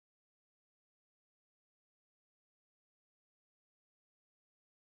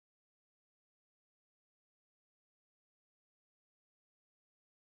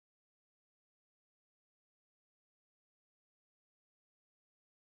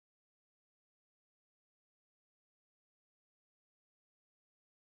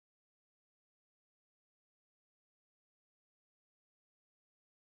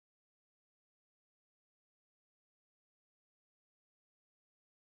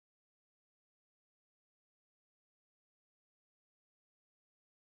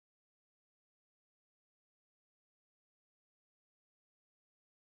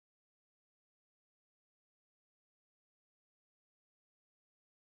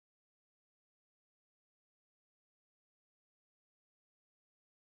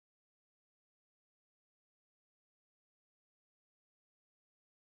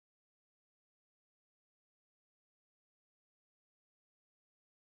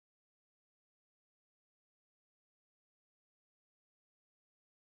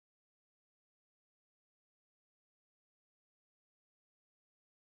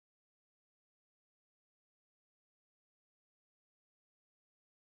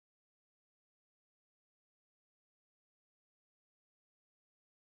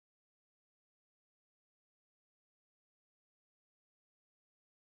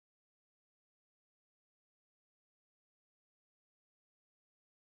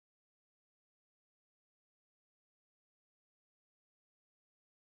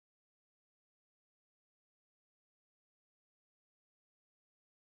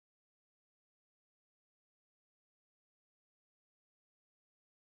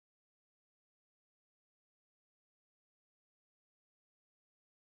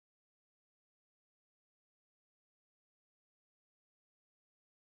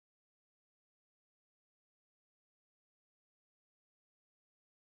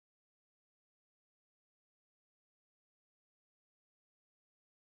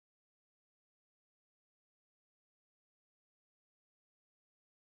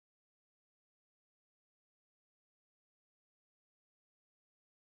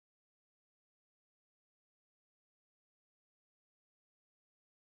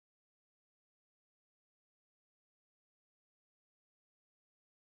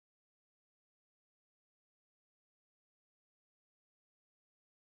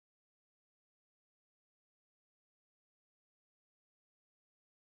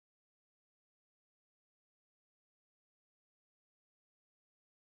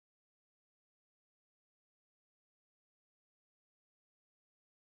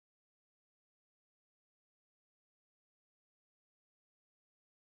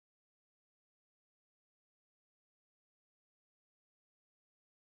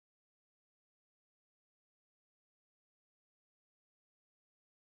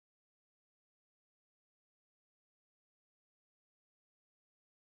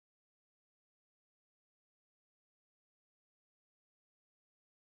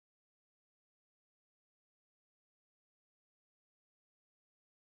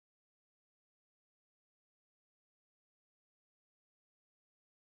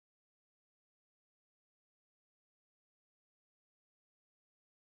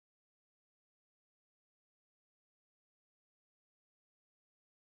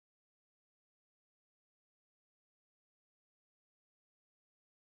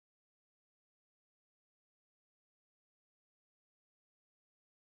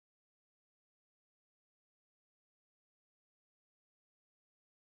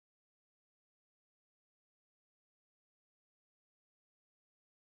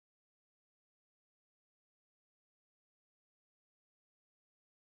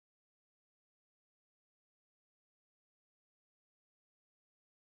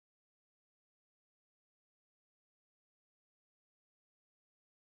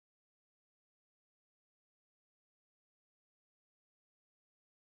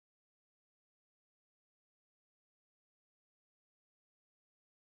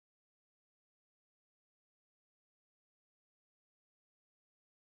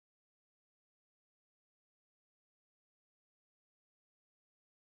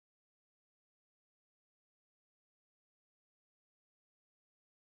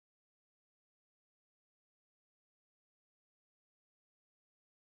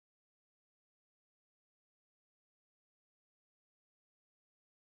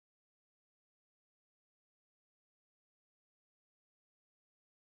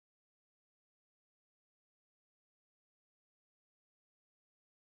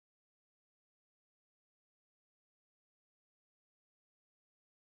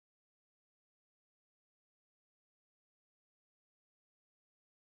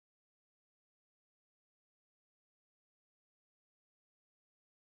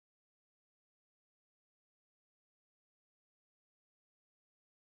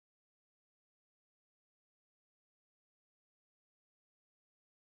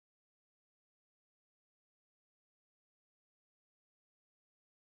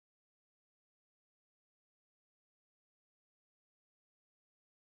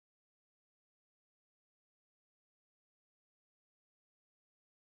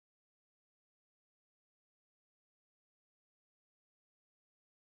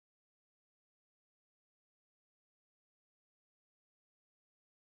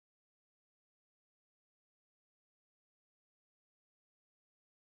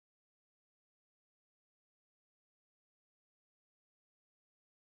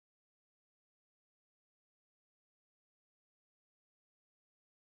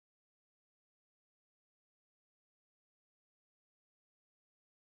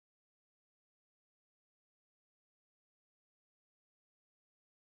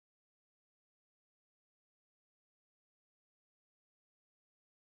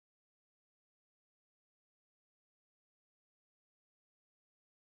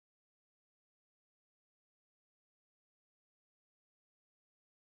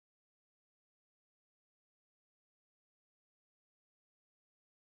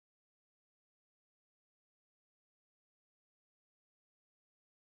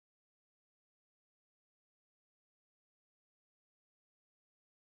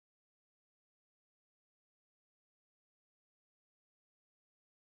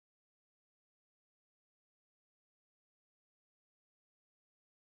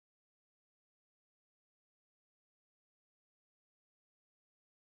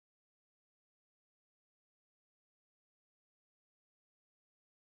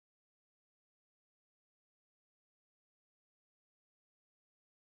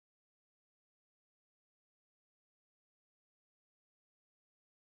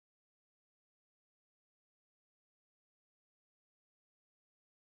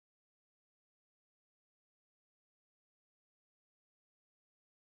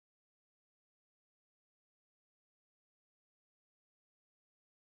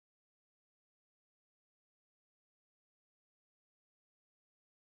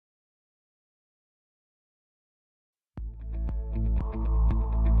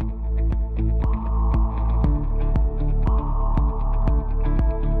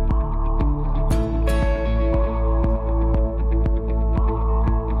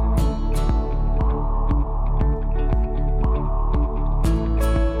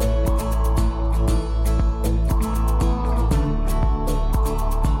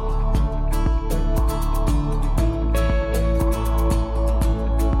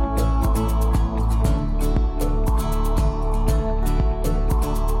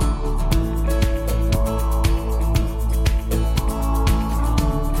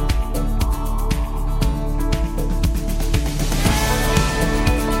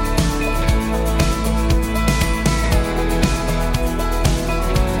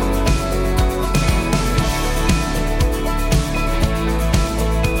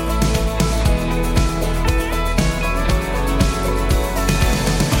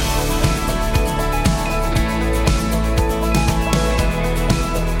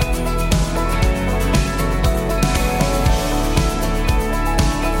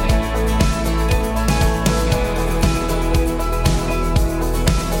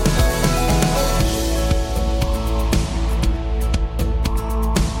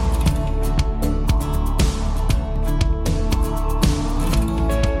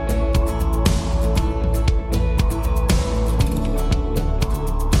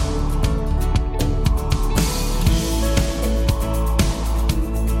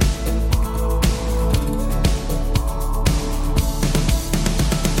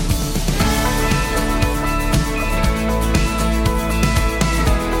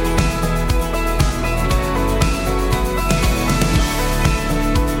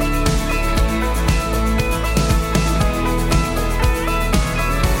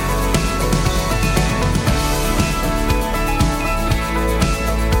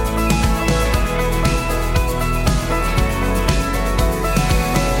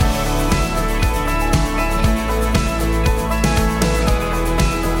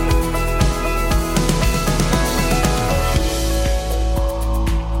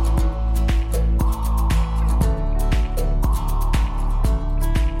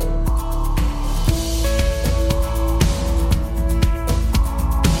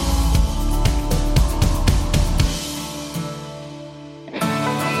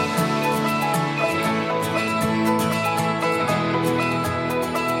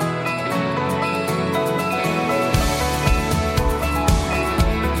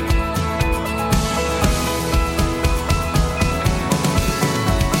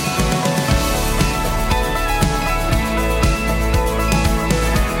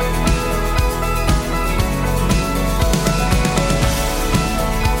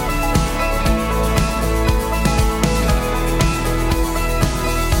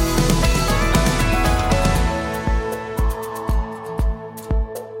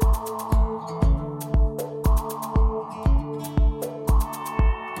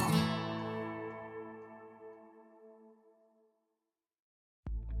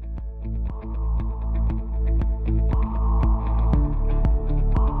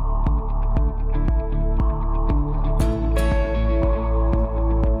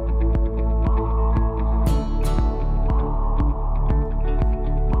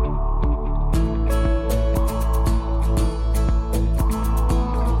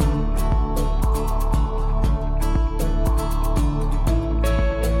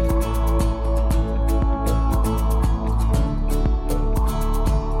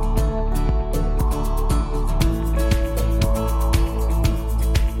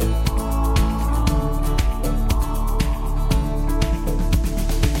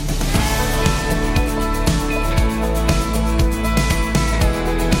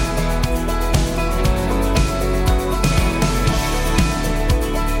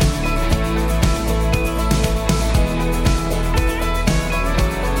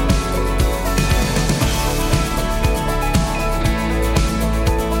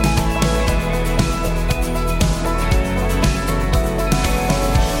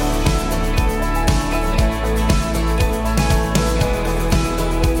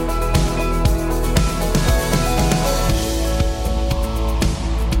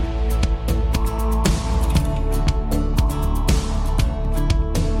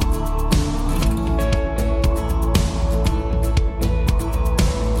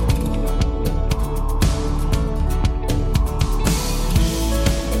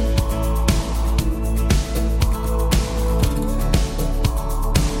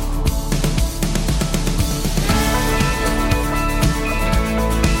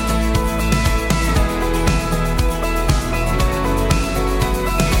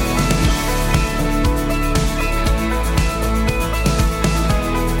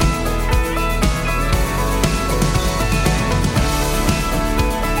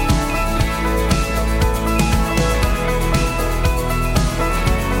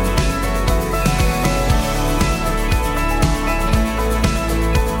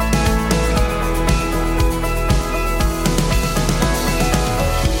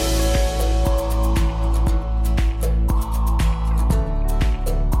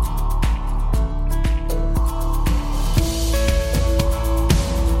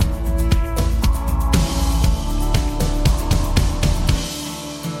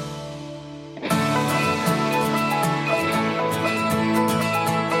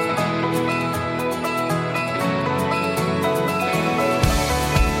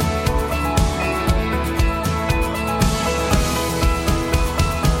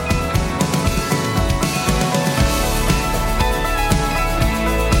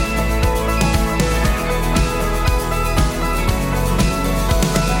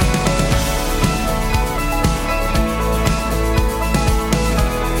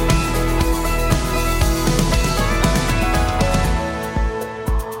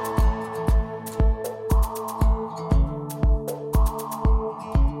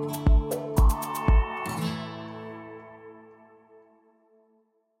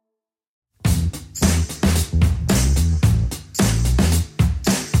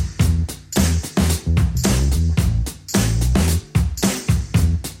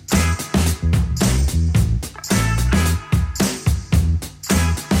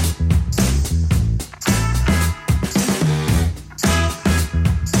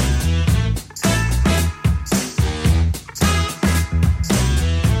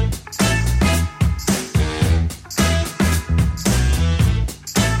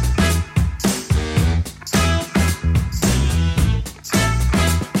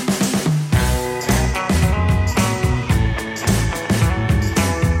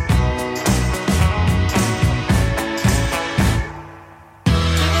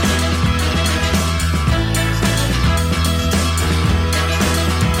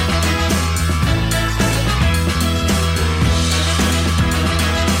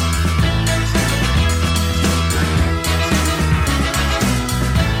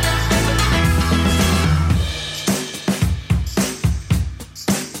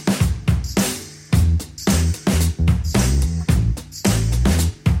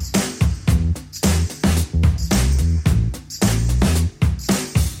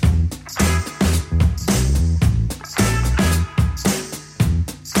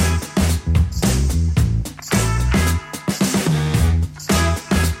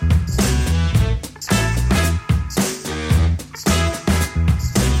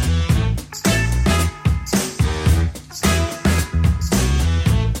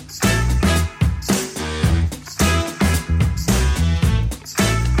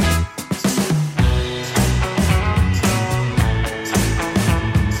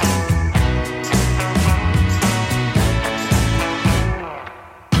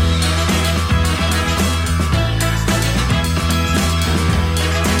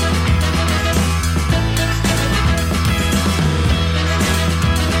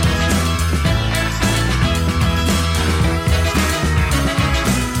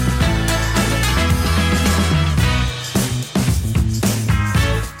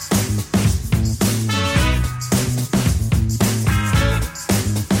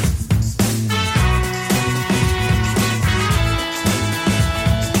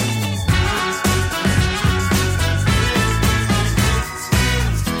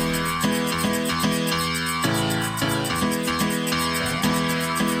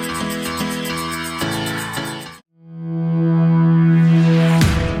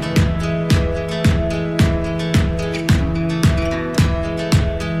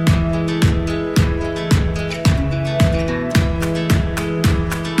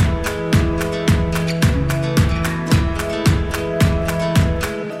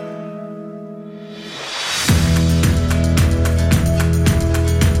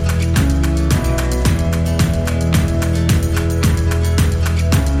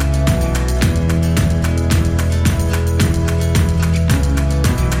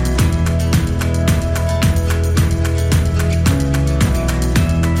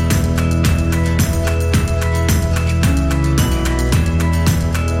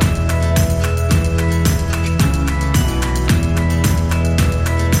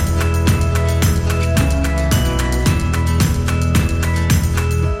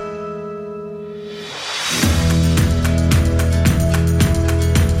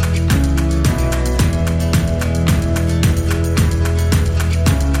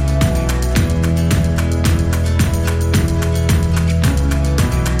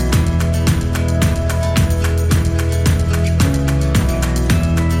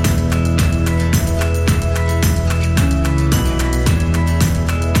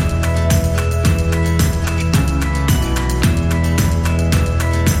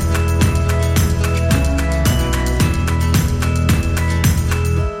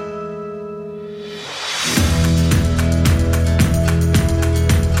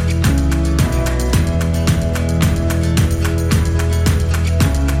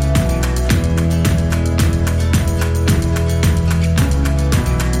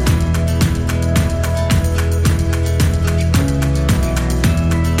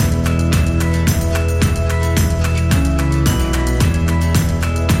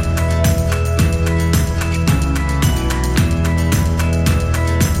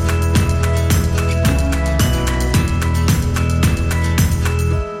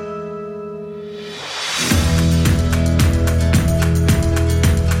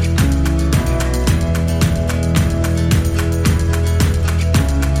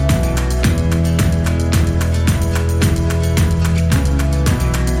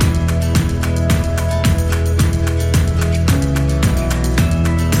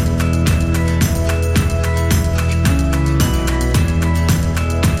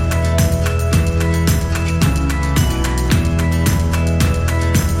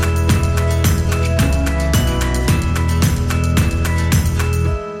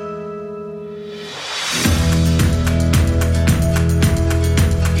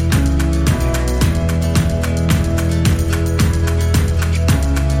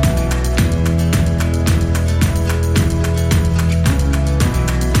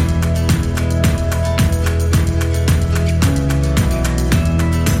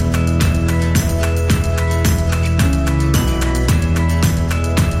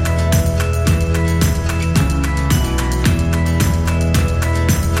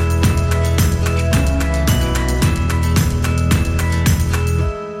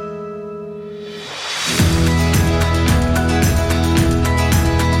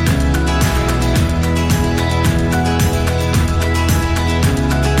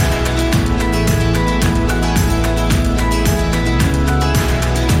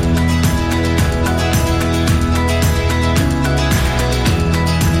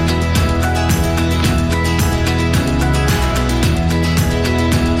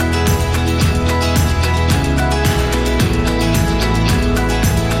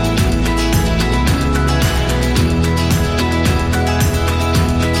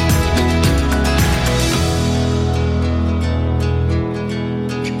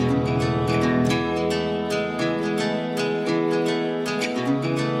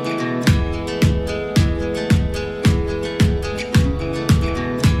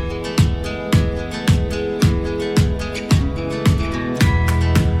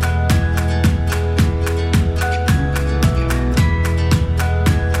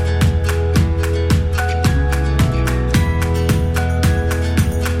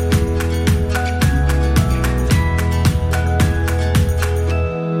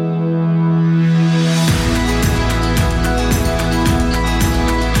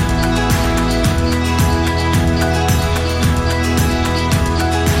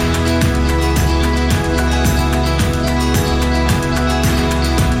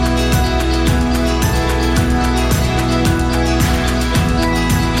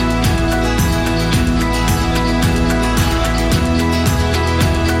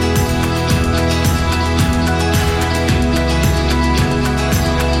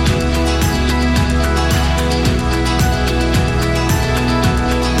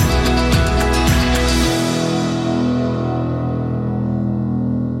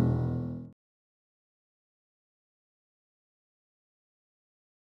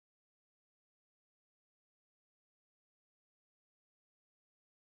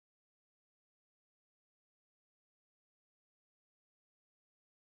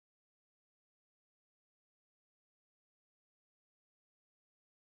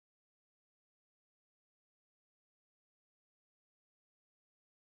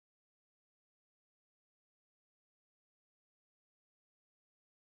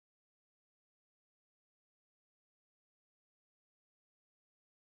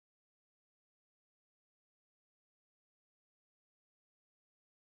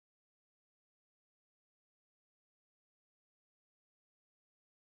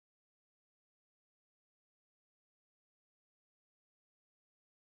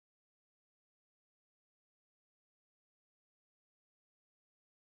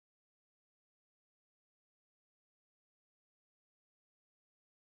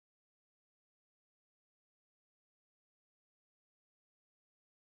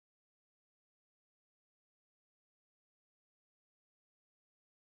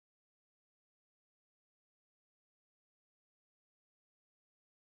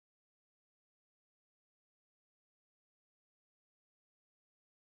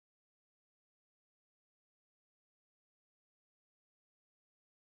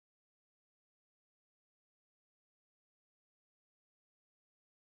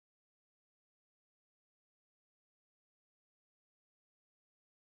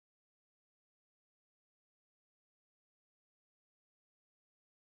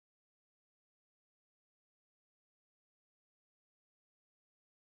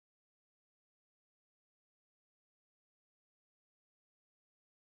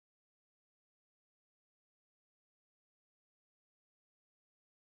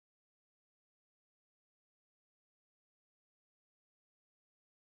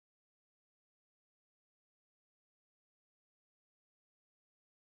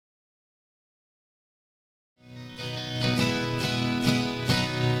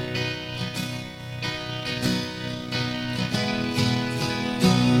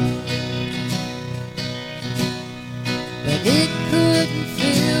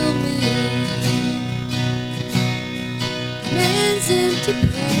empty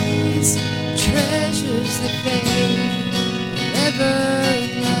praise, treasures that fade, never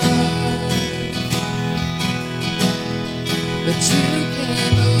enough. But you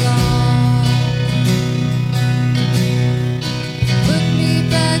came along, put me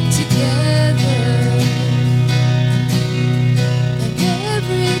back together, and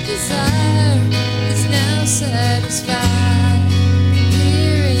every desire is now satisfied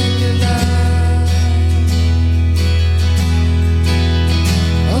here in your love.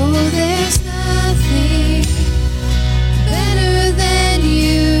 Oh, there's nothing better than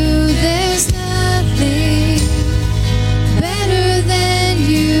you. There's nothing better than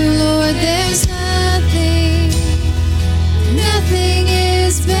you, Lord. There's nothing, nothing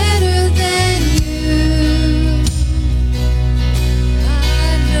is better than you.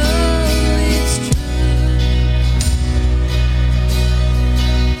 I know it's true.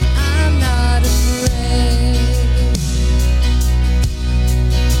 I'm not afraid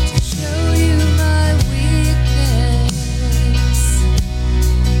to show you my weakness,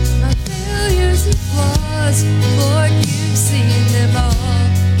 my failures and flaws. Lord, you've seen them all,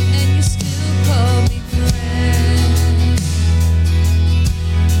 and you still call me friend.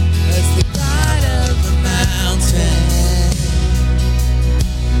 As the God of the mountain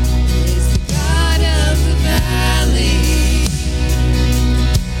is the God of the valley.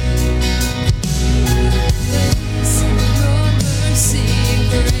 Your mercy and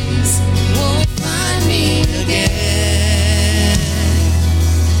grace won't find me again.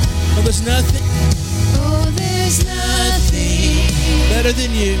 Oh, there's nothing Oh, there's nothing better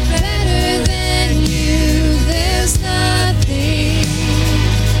than you. better than you. There's nothing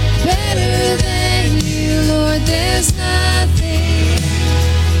better than you, Lord. There's nothing,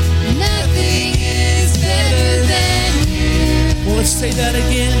 nothing is better than you. Well, let's say that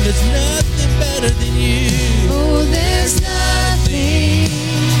again. There's nothing better than you. Oh, there's nothing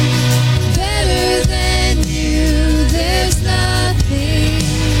better than you. There's nothing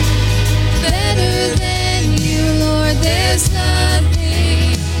better than you, Lord. There's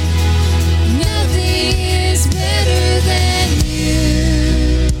nothing, nothing is better than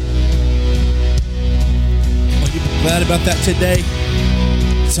you. Are you glad about that today?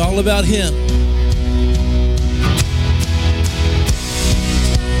 It's all about Him.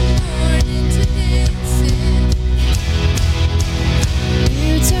 Morning to dancing.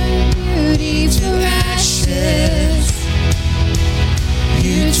 You turn beauty for ashes.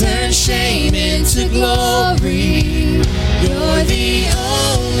 You turn shame into glory. You're the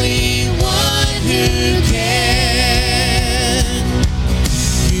only one who can.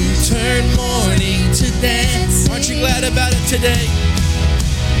 You turn mourning to dance. Aren't you glad about it today?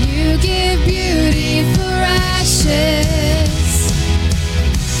 You give beauty for ashes.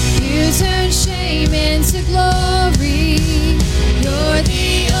 You turn shame into glory. You're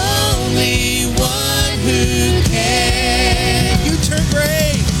the only one who can. You turn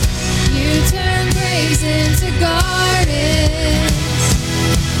grave. You turn graves into gardens.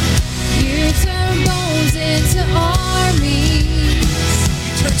 You turn bones into armies.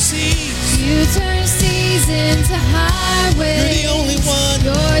 You turn seas. You turn seas into highways. You're the only one.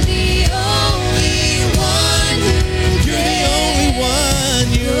 You're the only one who You're the only one.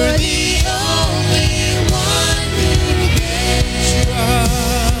 You're the only one who can. You are.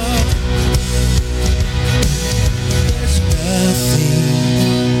 There's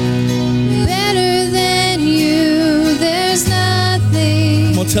nothing Better than you. There's nothing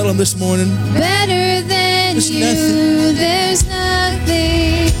I'm gonna tell Him this morning. better than There's you. nothing. There's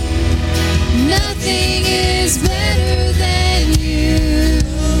nothing. Nothing is better than you.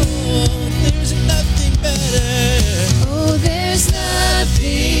 Oh, there's nothing better. Oh, there's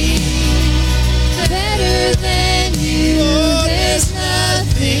nothing better than you. Oh, There's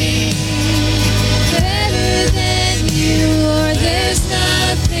nothing better than you. Or there's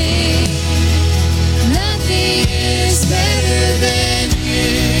nothing. Nothing is better than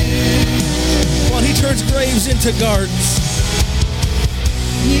you. Well, He turns graves into gardens.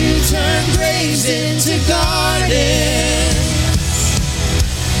 You turn graves into gardens.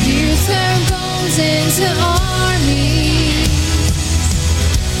 You turn bones into armies.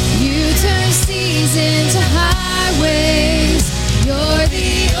 You turn seas into highways. You're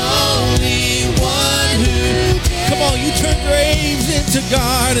the only one who can. Come on, you turn graves into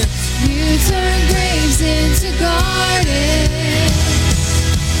gardens. You turn graves into gardens.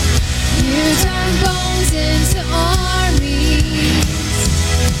 You turn bones into armies.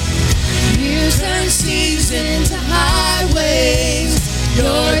 You turn seas into highways.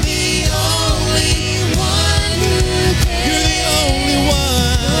 You're the only one who can. You're the only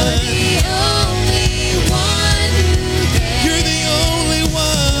one. You're the only one who can. You're the only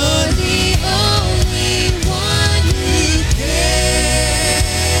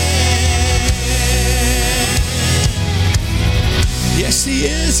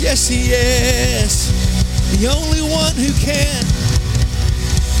Yes, He is. The only one who can.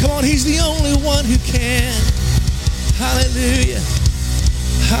 Come on, He's the only one who can. Hallelujah.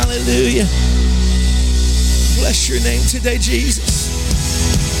 Hallelujah. Bless your name today, Jesus.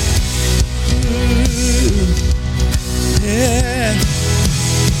 Ooh, yeah.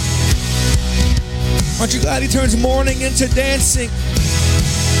 Aren't you glad He turns mourning into dancing?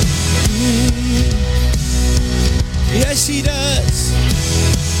 Yes, He does.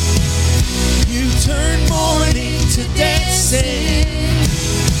 You turn mourning to dancing.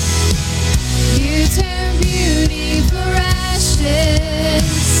 You turn beauty for ashes.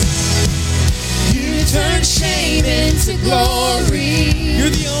 You turn shame into glory. You're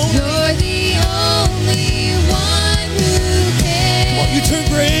the only one who can. Well, you turn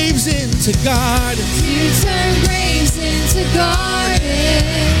graves into gardens. You turn graves into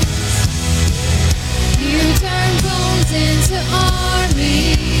gardens. You turn bones into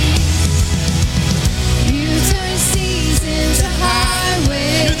armies. You turn seas into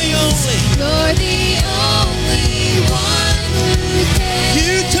highways. You're the only one who can.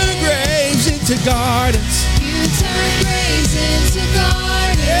 You turn graves into gardens. You turn graves into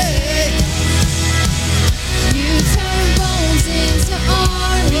gardens. Hey. You turn bones into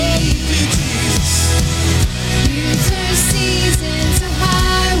armies. You turn seas into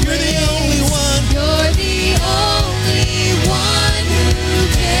highways. You're the only one. You're the only one who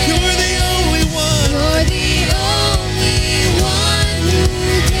can. You're the only one. You're the only one who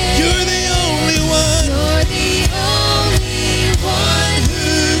can. You're the only one. You're the only one Who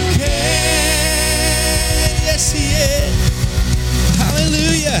can? Yes, He is.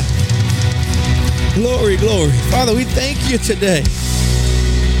 Hallelujah. Glory, glory. Father, we thank you today.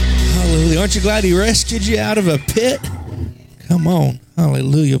 Hallelujah. Aren't you glad He rescued you out of a pit? Come on.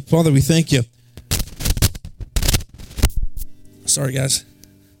 Hallelujah. Father, we thank you. Sorry, guys.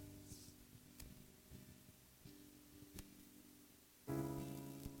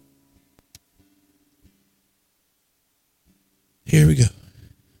 Here we go.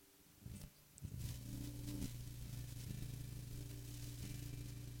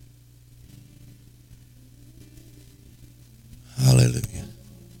 Hallelujah.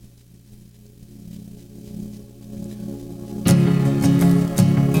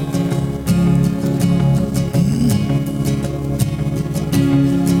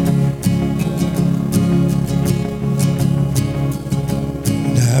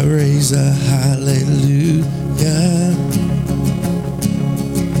 And I raise a hallelujah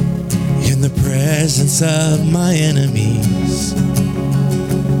in the presence of my enemies.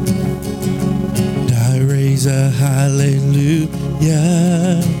 And I raise a hallelujah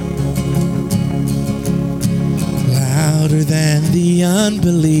louder than the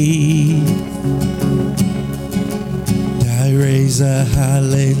unbelief. And I raise a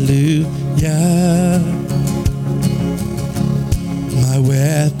hallelujah. My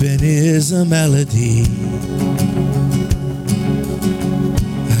weapon is a melody.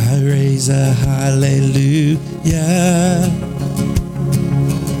 I raise a hallelujah.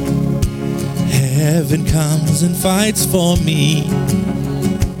 Heaven comes and fights for me.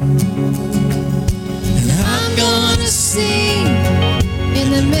 And I'm gonna sing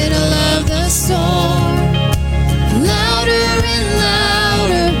in the middle of the storm. Louder and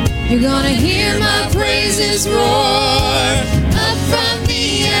louder, you're gonna hear my praises roar. Up from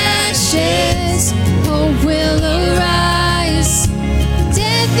the ashes, hope will arise.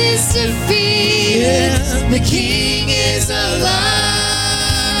 Death is defeated, Yeah. the King is alive.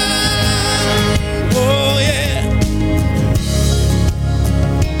 Oh yeah.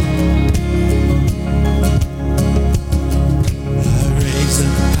 I raise a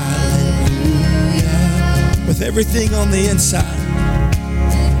hallelujah with everything on the inside.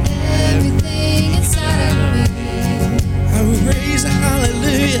 Everything inside of me, I will raise a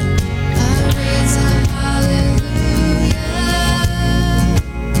hallelujah. I raise a hallelujah.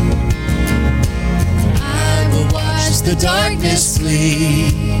 I will watch the darkness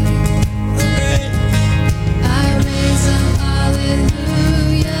flee. I raise a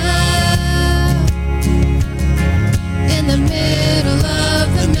hallelujah in the middle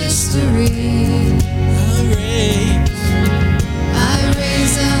of the mystery. I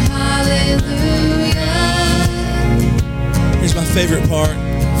raise a hallelujah. Here's my favorite part.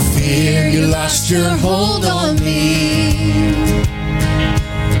 Fear, you lost your hold on me.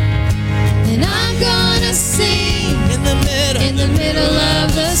 And I'm gonna sing In the middle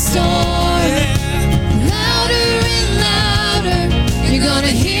of the storm. Louder and louder, you're gonna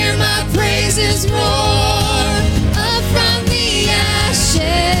hear my praises roar. Up from the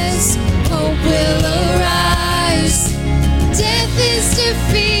ashes, hope will arise. Death is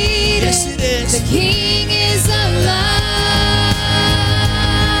defeated. The King is alive.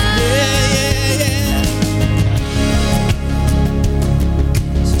 Yeah.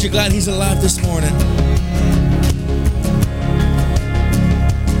 Aren't you glad he's alive this morning?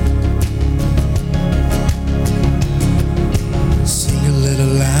 Sing a little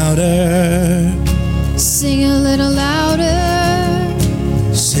louder. Sing a little louder.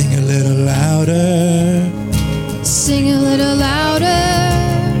 Sing a little louder. Sing a little louder.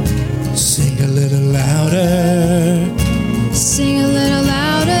 Sing a little louder. Sing a little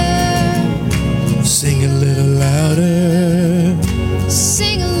louder. Sing a little louder.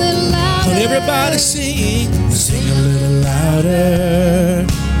 Sing a little louder. Let everybody sing. Sing a little louder.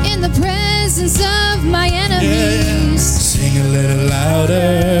 In the presence of my enemies. Sing a little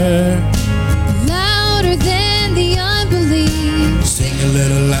louder. Louder than the unbelief. Sing a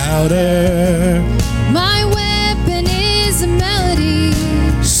little louder. My weapon is a melody.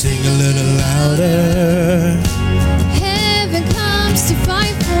 Sing a little louder. Heaven comes to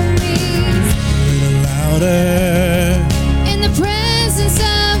fight for me. A little louder. In the presence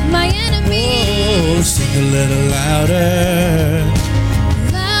of my enemies. Oh, sing a little louder.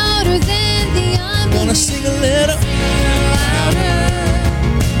 Louder than the unbelief. Wanna sing a little louder.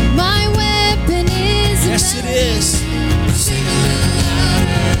 My weapon is a Yes, it melody. is. Sing a little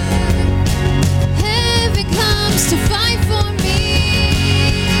louder. Heaven comes to fight for me.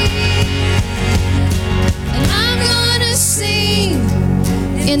 And I'm gonna sing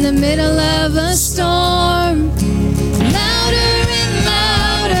in the middle of a storm. Louder and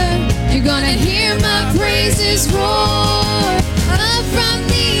louder. You're gonna hear my praises roar. Up from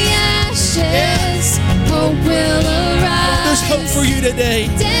the ashes, hope will arise. There's hope for you today.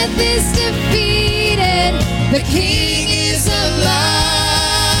 Death is defeated. The King is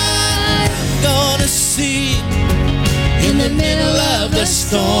alive. Gonna sing In the middle of the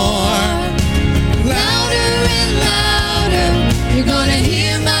storm, louder and louder, you're gonna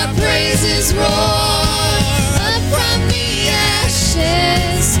hear my praises roar. Up from the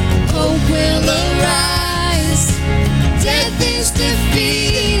ashes, hope will arise. Death is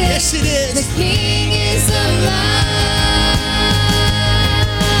defeated. Yes, it is. The King is alive.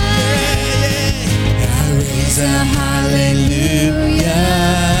 I raise a hallelujah.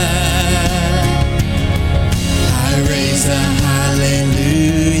 I raise a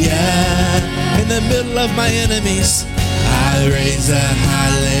hallelujah. In the middle of my enemies, I raise a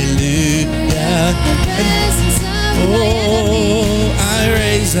hallelujah. The presence of my enemies. Oh, I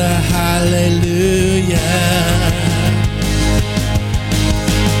raise a hallelujah.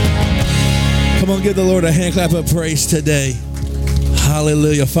 Come on, give the Lord a hand clap of praise today.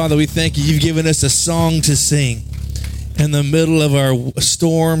 Hallelujah. Father, we thank you. You've given us a song to sing in the middle of our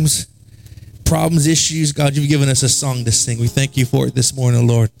storms, problems, issues. God, you've given us a song to sing. We thank you for it this morning,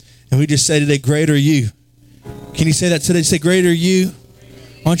 Lord. And we just say today, great are you. Can you say that today? Say, great are you.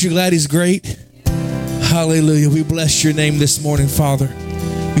 Aren't you glad he's great? Hallelujah. We bless your name this morning, Father.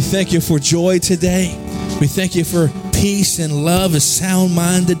 We thank you for joy today. We thank you for peace and love, a sound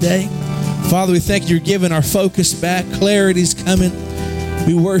mind today. Father, we thank you for giving our focus back. Clarity's coming.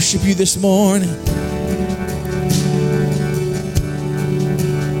 We worship you this morning.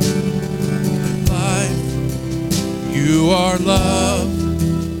 Life, you are love.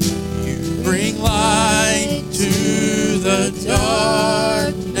 You bring light to the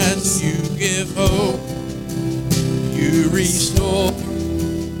darkness. You give hope. You restore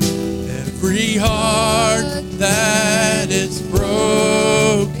every heart that is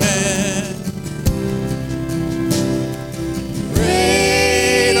broken.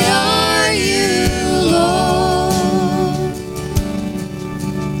 Great are you, Lord.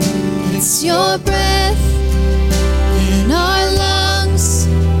 It's your breath in our lungs,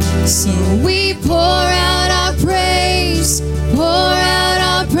 so we pour out our praise, pour out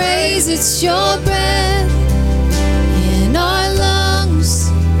our praise. It's your breath in our lungs,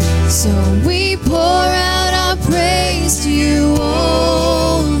 so we pour out our praise to you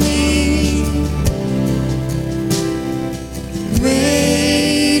only.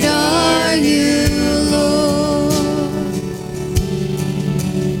 Great are you, Lord.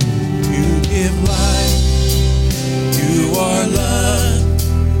 You give life. You are love.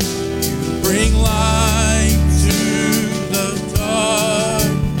 You bring light to the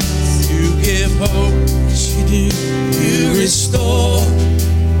dark. You give hope.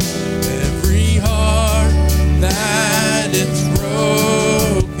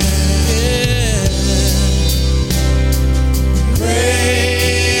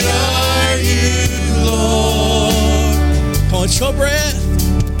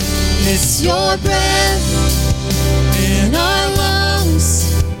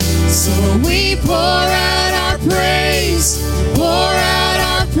 pour out our praise, pour out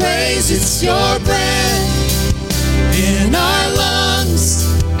our praise. It's your breath in our lungs,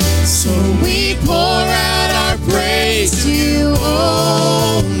 so we pour out our praise to you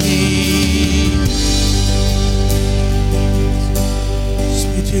only.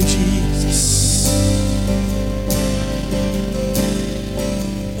 Speak to Jesus.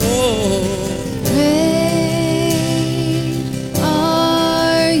 Oh, Great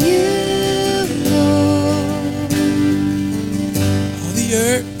are you, Lord.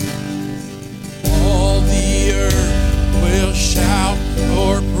 All the earth will shout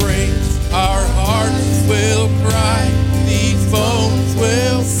your praise. Our hearts will cry. These bones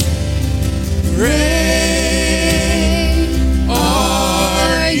will sing. Great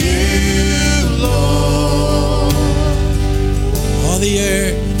are you, Lord. all the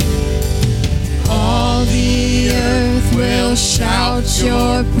earth. All the earth will shout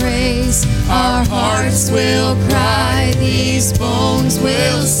your praise. Our hearts will cry. These bones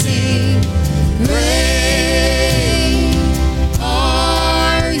will sing. Great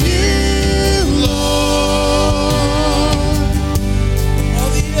are you, Lord.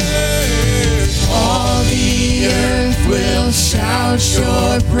 All the earth will shout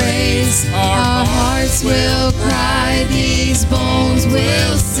your praise. Our hearts will cry. These bones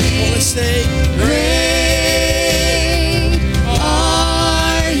will sing. Let's say, Great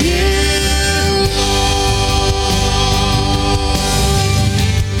are you, Lord.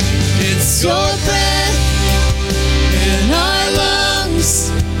 It's your breath in our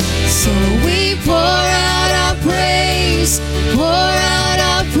lungs, so we pour out our praise, pour out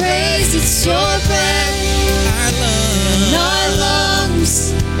our praise. It's your breath in our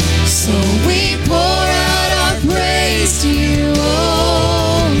lungs, so we pour out our praise to you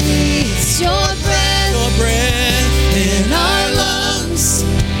only. It's your breath your breath. in our lungs,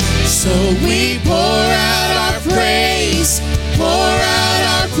 so we pour out our praise, pour out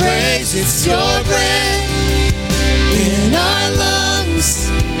our praise. It's your breath in our lungs,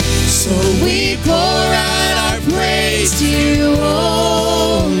 so we pour out our praise to you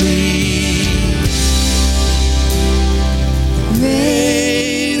only.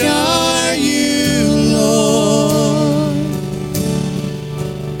 Great are you, Lord.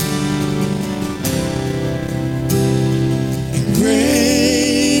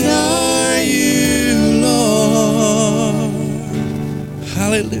 Great are you, Lord.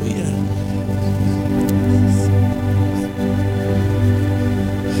 Hallelujah.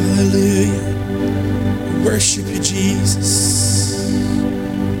 Hallelujah. We worship you, Jesus.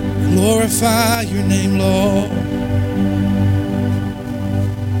 Glorify your name, Lord.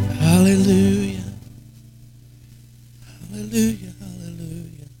 Hallelujah. Hallelujah.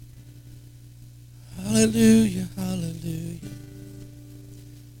 Hallelujah. Hallelujah. Hallelujah.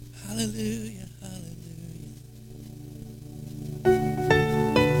 Hallelujah, hallelujah.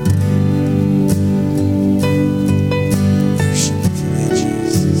 Worship you,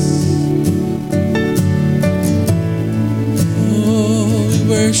 Jesus. Oh, we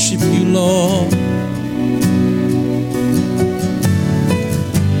worship you, Lord.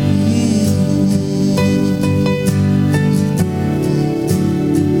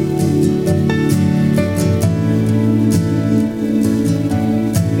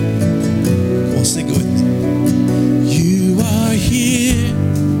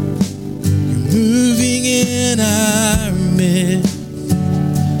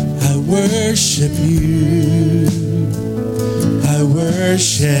 Worship you, I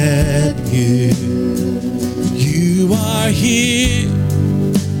worship you. You are here,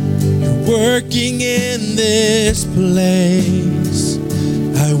 you're working in this place.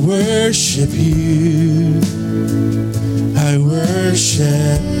 I worship you, I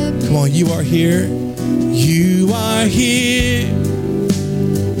worship. Come on, you are here, you are here,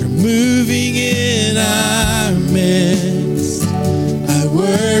 you're moving in our midst. I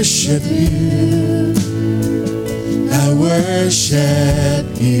worship you, I worship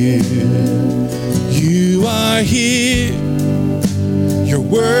you. You are here, you're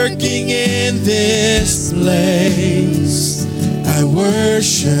working in this place. I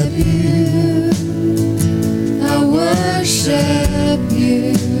worship you, I worship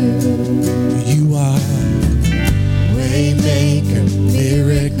you. You are Waymaker,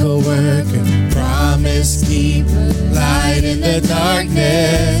 miracle worker, promise keeper, light in the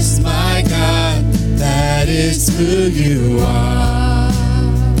darkness. My God, that is who you are.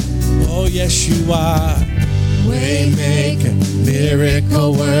 Oh yes you are. Waymaker,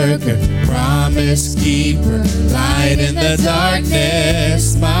 miracle worker, promise keeper, light in the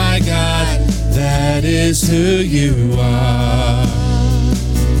darkness. My God, that is who you are.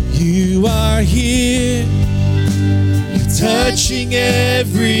 You are here. You're touching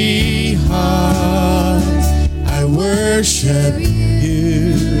every heart. I worship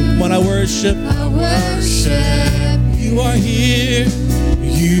you. When I worship, you are here.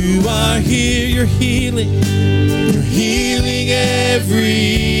 You are here. You're healing. You're healing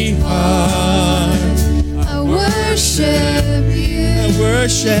every heart. I worship you. I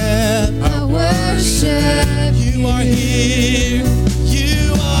worship. You are here.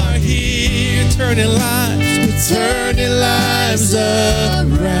 You are here. Turning lives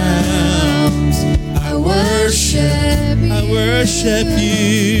around. I worship you. I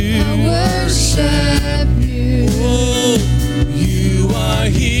worship you. Oh, you are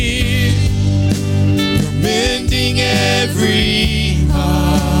here. You're mending every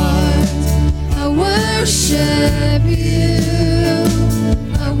heart. I worship you.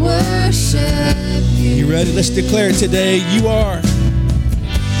 You ready? Let's declare it today. You are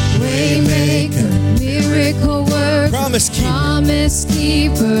Waymaker, miracle worker, promise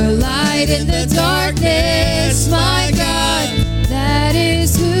keeper, light in the darkness. My God, that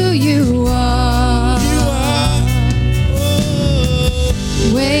is who you are.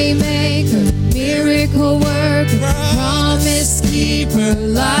 Waymaker, miracle worker, promise keeper,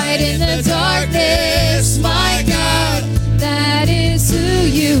 light in the darkness. My God, that is who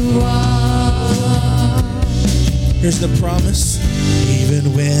you are. Here's the promise.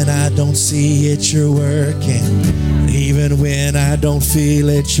 Even when I don't see it, you're working. Even when I don't feel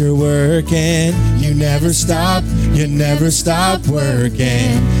it, you're working. You never stop working. Never stop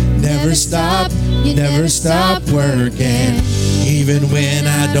working. Even when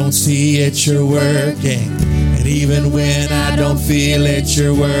I don't see it, you're working. And even when I don't feel it,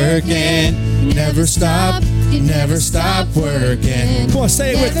 you're working. Never stop working. Come on,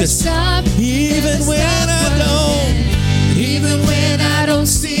 say it with us. Even when I don't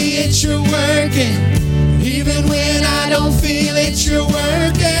see it, you're working. Even when I don't feel it, you're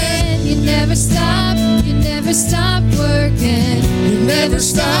working. You never stop working. You never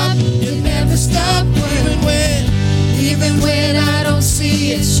stop working. Even when I don't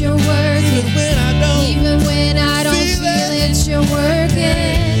see it, you're working. Even when I don't feel it, you're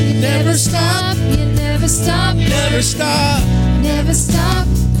working. You never stop working.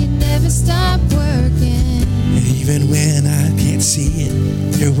 And even when I can't see it,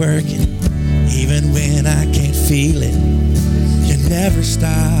 you're working. Even when I can't feel it, you never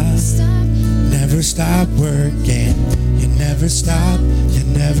stop working. You never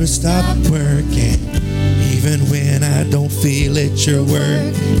stop working. Even when I don't feel it, you're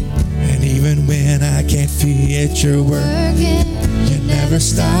working. And even when I can't feel it, you're working. You never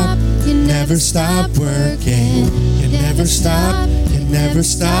stop working. You never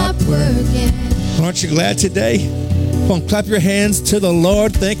stop working. Aren't you glad today? Come on, clap your hands to the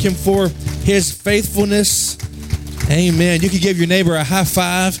Lord. Thank Him for His faithfulness. Amen. You can give your neighbor a high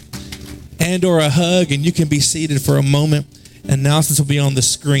five and or a hug, and you can be seated for a moment. Announcements will be on the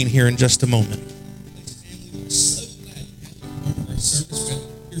screen here in just a moment. We're so glad you have been part of our service, whether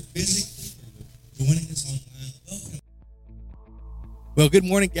you're physically or joining us online. Welcome. Well, good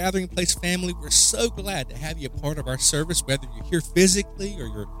morning, Gathering Place family. We're so glad to have you a part of our service, whether you're here physically or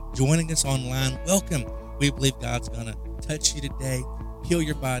you're joining us online. Welcome. We believe God's going to touch you today, heal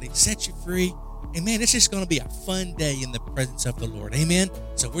your body, set you free. Amen. It's just going to be a fun day in the presence of the Lord. Amen.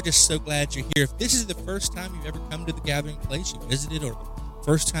 So we're just so glad you're here. If this is the first time you've ever come to the Gathering Place, you visited, or the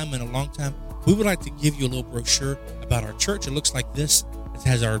first time in a long time, we would like to give you a little brochure about our church. It looks like this. It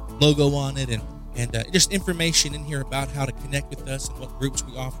has our logo on it and just information in here about how to connect with us and what groups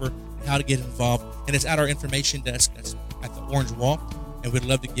we offer and how to get involved. And it's at our information desk that's at the orange wall. And we'd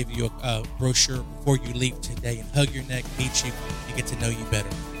love to give you a brochure before you leave today and hug your neck, meet you, and get to know you better.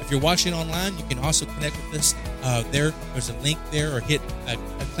 If you're watching online, you can also connect with us There's a link there, or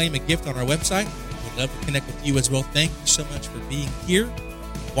claim a gift on our website. We'd love to connect with you as well. Thank you so much for being here,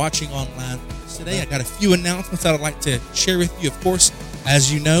 watching online today. I got a few announcements that I'd like to share with you. Of course,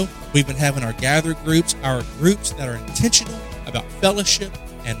 as you know, we've been having our gather groups, our groups that are intentional about fellowship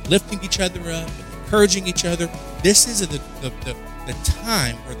and lifting each other up, encouraging each other. This is the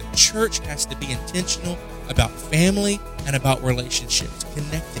time where the church has to be intentional about family and about relationships.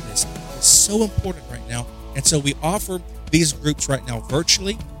 Connectedness is so important right now. And so we offer these groups right now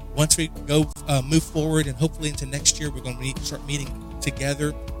virtually. Once we move forward and hopefully into next year, we're going to start meeting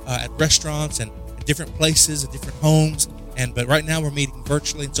together at restaurants and different places and different homes. But right now we're meeting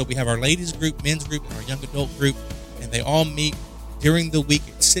virtually. And so we have our ladies group, men's group, and our young adult group. And they all meet during the week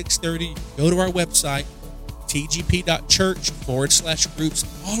at 6:30. Go to our website, tgp.church/groups.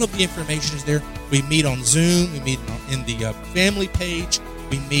 All of the information is there. We meet on Zoom. We meet in the family page.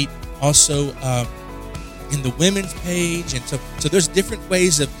 We meet also in the women's page, and so there's different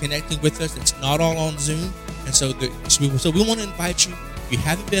ways of connecting with us. It's not all on Zoom, and so we want to invite you. If you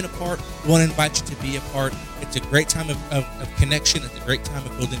haven't been a part, we want to invite you to be a part. It's a great time of connection. It's a great time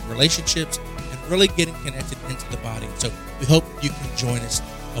of building relationships and really getting connected into the body. So we hope you can join us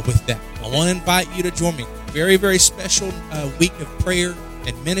with that. I want to invite you to join me. Very, very special week of prayer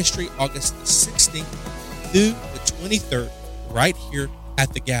and ministry, August the 16th through the 23rd, right here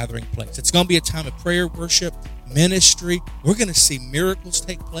at the Gathering Place. It's going to be a time of prayer, worship, ministry. We're going to see miracles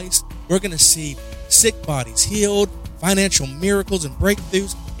take place. We're going to see sick bodies healed, financial miracles and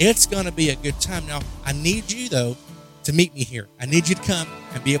breakthroughs. It's going to be a good time. Now, I need you, though, to meet me here. I need you to come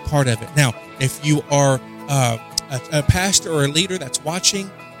and be a part of it. Now, if you are a pastor or a leader that's watching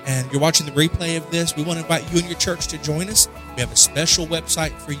and you're watching the replay of this, we want to invite you and your church to join us. We have a special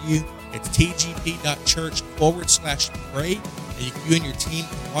website for you. It's tgp.church/pray. And you and your team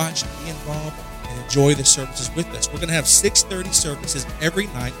can watch and be involved and enjoy the services with us. We're going to have 6:30 services every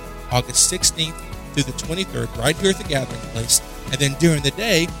night, August 16th through the 23rd, right here at the Gathering Place. And then during the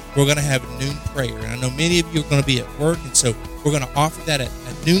day, we're going to have noon prayer. And I know many of you are going to be at work, and so we're going to offer that at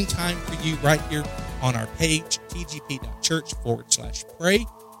noon time for you right here on our page, tgp.church/pray.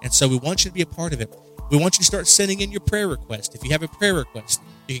 And so we want you to be a part of it. We want you to start sending in your prayer request. If you have a prayer request,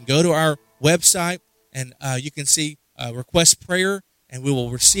 you can go to our website and you can see request prayer, and we will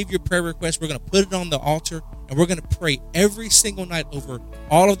receive your prayer request. We're going to put it on the altar, and we're going to pray every single night over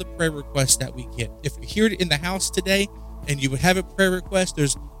all of the prayer requests that we get. If you're here in the house today and you would have a prayer request,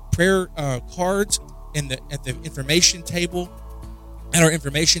 there's prayer cards at the information table at our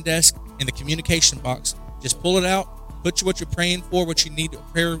information desk in the communication box. Just pull it out, put what you're praying for, what you need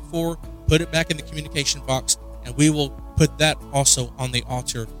prayer for, put it back in the communication box, and we will put that also on the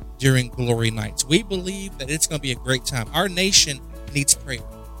altar during Glory Nights. We believe that it's going to be a great time. Our nation needs prayer.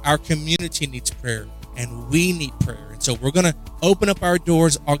 Our community needs prayer, and we need prayer. And so we're going to open up our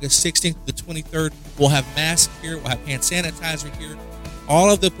doors August 16th to the 23rd. We'll have masks here. We'll have hand sanitizer here. All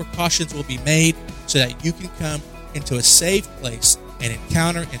of the precautions will be made so that you can come into a safe place and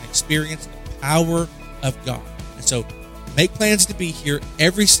encounter and experience the power of God. And so make plans to be here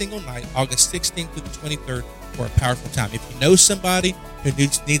every single night, August 16th to the 23rd, for a powerful time. If you know somebody who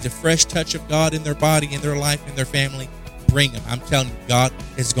needs a fresh touch of God in their body, in their life, in their family, bring them. I'm telling you, God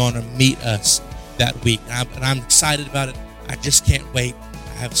is going to meet us that week. And I'm excited about it. I just can't wait.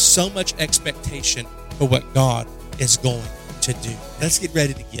 I have so much expectation for what God is going to do. Let's get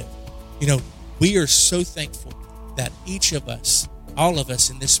ready to give. You know, we are so thankful that each of us, all of us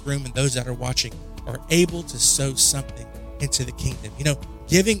in this room and those that are watching, are able to sow something into the kingdom. You know,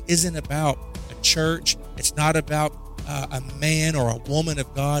 giving isn't about a church. It's not about a man or a woman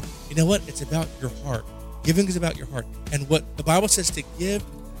of God. You know what? It's about your heart. Giving is about your heart. And what the Bible says to give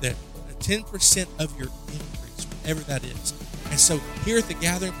the 10% of your increase, whatever that is. And so here at the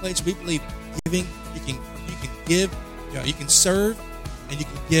Gathering Place, we believe giving, you can give, you can serve, and you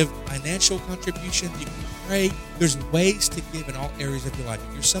can give financial contributions. You can pray. There's ways to give in all areas of your life.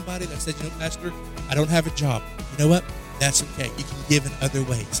 If you're somebody that says, Pastor, I don't have a job. You know what? That's okay. You can give in other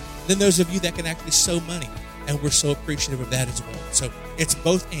ways. Then there's of you that can actually sow money, and we're so appreciative of that as well. So it's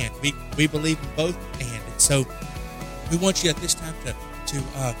both and. We believe in both and. And so we want you at this time to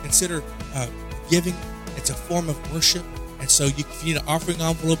consider giving. It's a form of worship. And so if you need an offering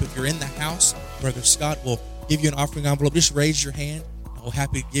envelope, if you're in the house, Brother Scott will give you an offering envelope. Just raise your hand, and we're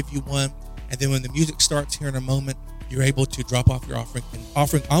happy to give you one. And then when the music starts here in a moment, you're able to drop off your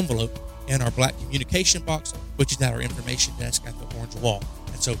offering envelope in our black communication box, which is at our information desk at the orange wall.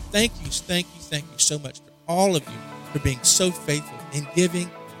 And so thank you so much to all of you for being so faithful in giving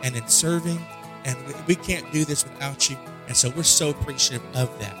and in serving. And we can't do this without you. And so we're so appreciative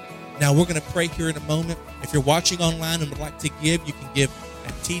of that. Now we're going to pray here in a moment. If you're watching online and would like to give, you can give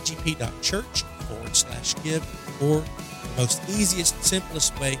at tgp.church/give, or the most easiest,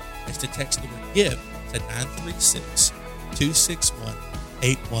 simplest way is to text the word give to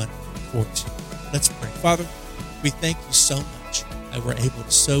 936-261-8142. Let's pray. Father, we thank you so much that we're able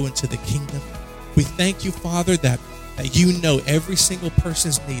to sow into the kingdom. We thank you, Father, that you know every single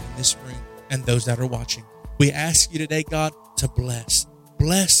person's need in this room and those that are watching. We ask you today, God, to bless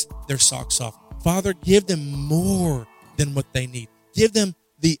their socks off. Father, give them more than what they need. Give them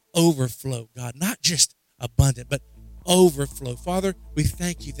the overflow, God, not just abundant, but overflow. Father, we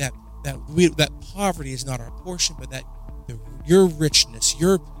thank you that poverty is not our portion, but that your richness,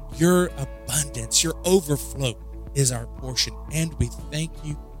 your abundance, your overflow is our portion. And we thank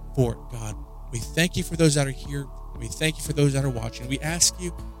you for it, God. We thank you for those that are here. We thank you for those that are watching. We ask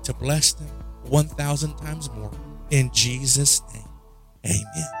you to bless them 1,000 times more. In Jesus' name, Amen.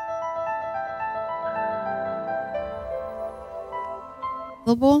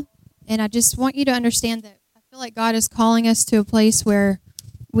 And I just want you to understand that I feel like God is calling us to a place where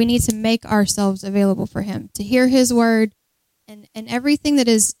we need to make ourselves available for Him, to hear His word. And everything that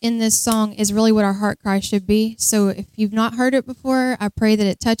is in this song is really what our heart cry should be. So if you've not heard it before, I pray that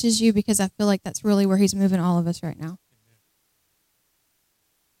it touches you, because I feel like that's really where He's moving all of us right now.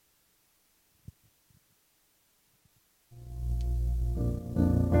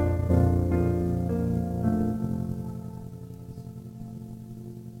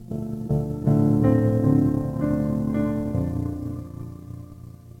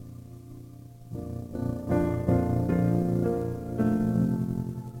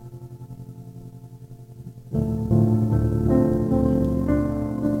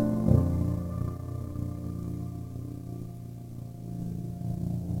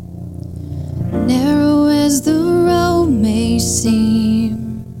 Narrow as the road may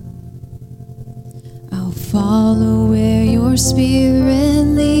seem, I'll follow where your spirit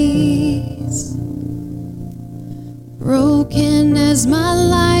leads. Broken as my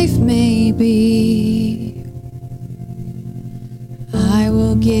life may be, I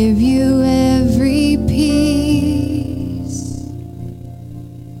will give you every piece.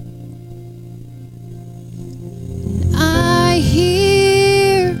 I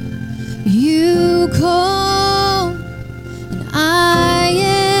hear you call, and I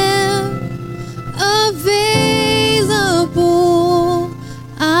am available.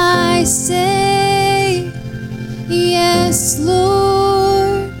 I say, yes,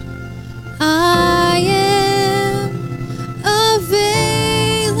 Lord, I am available.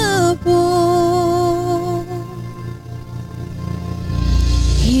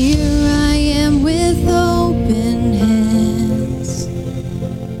 Here I am with open hands,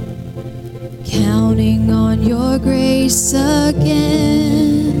 counting on your grace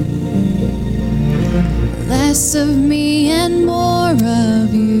again. Less of me and more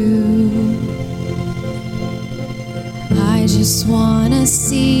of you. I just wanna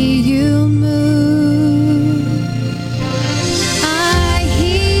see you move. I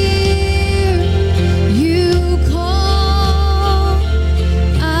hear you call.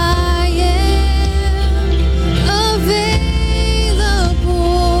 I am available.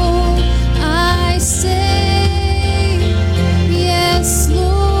 I say, yes,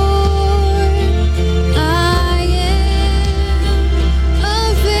 Lord, I am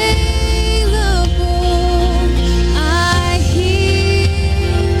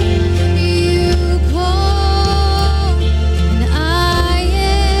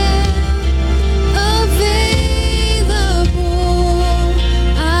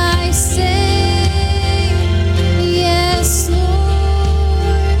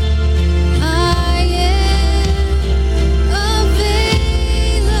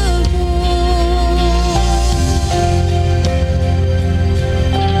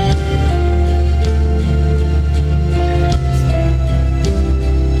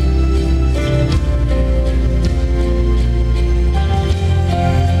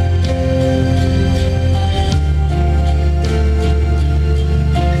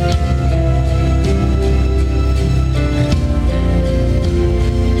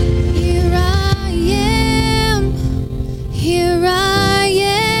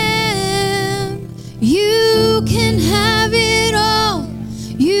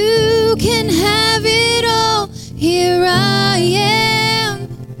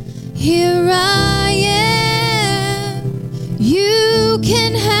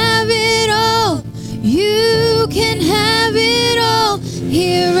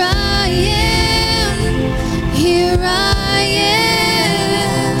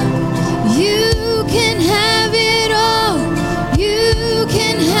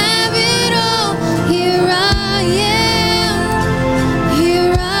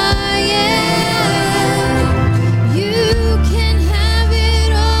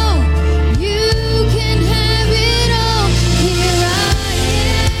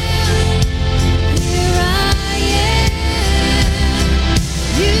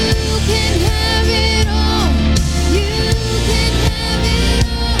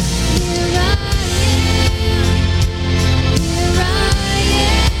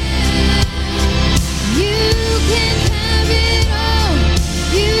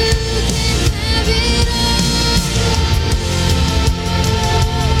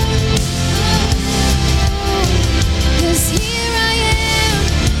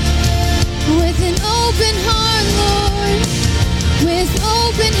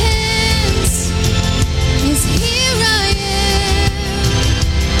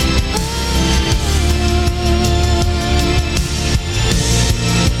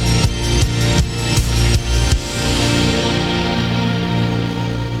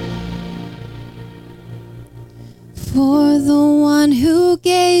you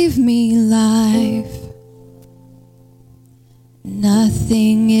gave me life.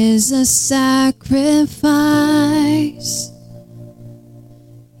 Nothing is a sacrifice.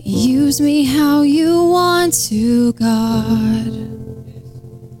 Use me how you want to, God.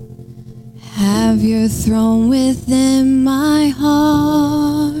 Have your throne within my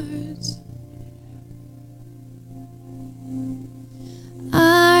heart.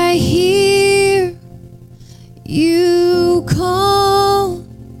 I hear you call.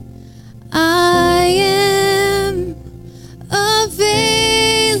 I am available.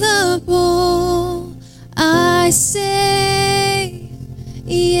 I say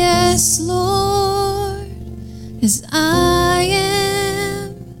yes, Lord, as I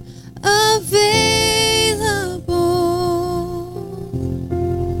am available.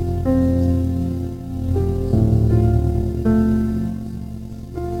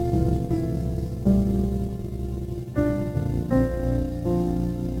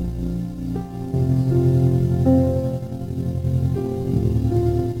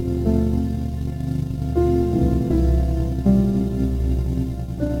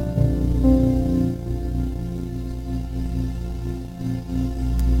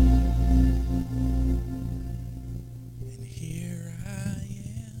 And here I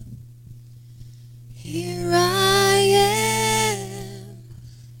am. Here I am.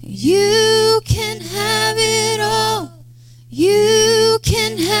 You can have it all. You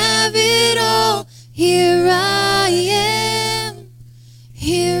can have it all. Here I am.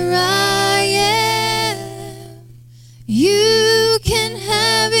 Here I am. You can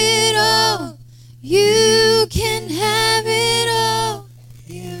have it all. You can have it all.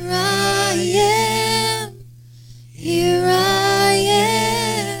 Here I am. Here I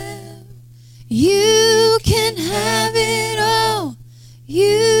am. You can have it all.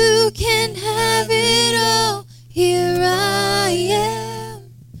 You can have it all. Here I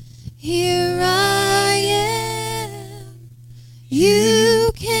am. Here I am.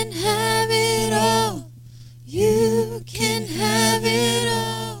 You can have it all. You can have it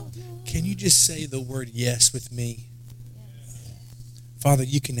all. Can you just say the word yes with me? Father,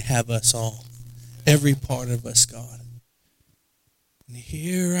 you can have us all. Every part of us, God. And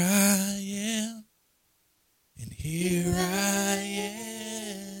here I am. And here I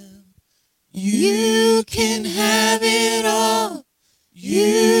am. You can have it all.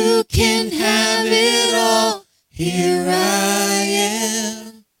 You can have it all. Here I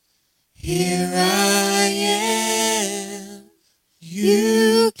am. Here I am.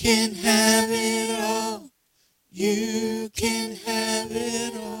 You can have it all. You can have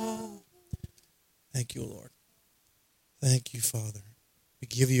it all. Thank you, Lord. Thank you, Father. We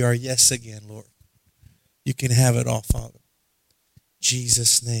give you our yes again, Lord. You can have it all, Father.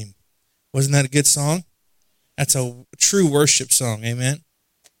 Jesus' name. Wasn't that a good song? That's a true worship song. Amen.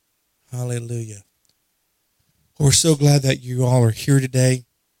 Hallelujah. We're so glad that you all are here today.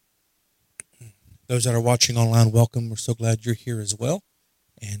 Those that are watching online, welcome. We're so glad you're here as well.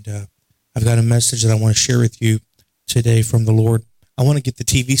 And I've got a message that I want to share with you today from the Lord. I want to get the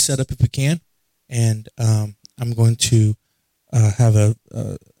TV set up if we can. And I'm going to have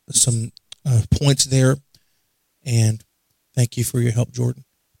some points there. And thank you for your help, Jordan.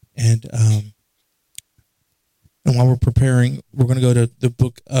 And while we're preparing, we're going to go to the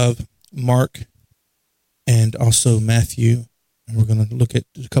book of Mark and also Matthew. And we're going to look at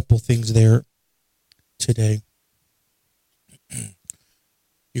a couple things there today.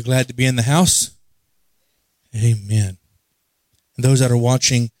 You're glad to be in the house? Amen. And those that are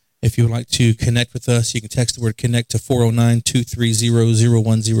watching, if you would like to connect with us, you can text the word connect to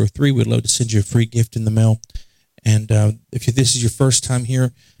 409-230-0103. We'd love to send you a free gift in the mail. And if this is your first time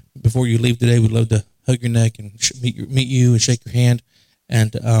here, before you leave today, we'd love to hug your neck and meet you and shake your hand.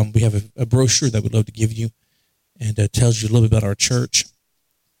 And we have a brochure that we'd love to give you. And it tells you a little bit about our church.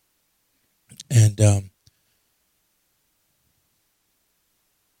 And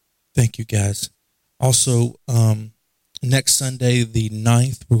thank you, guys. Also, next Sunday, the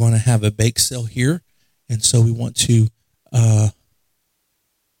 9th, we're going to have a bake sale here. And so we want to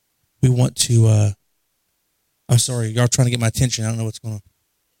I'm sorry, y'all trying to get my attention. I don't know what's going on.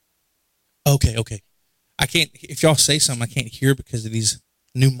 Okay. I can't, if y'all say something, I can't hear because of these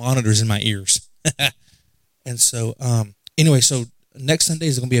new monitors in my ears. And so, anyway, so next Sunday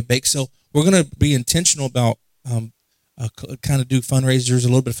is going to be a bake sale. We're going to be intentional about kind of do fundraisers, a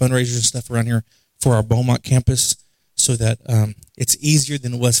little bit of fundraisers and stuff around here for our Beaumont campus so that it's easier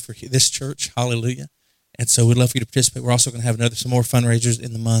than it was for this church. Hallelujah. And so we'd love for you to participate. We're also going to have some more fundraisers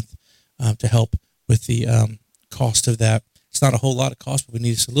in the month to help with the cost of that. It's not a whole lot of cost, but we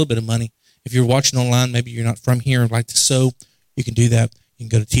need just a little bit of money. If you're watching online, maybe you're not from here and like to sow, you can do that. you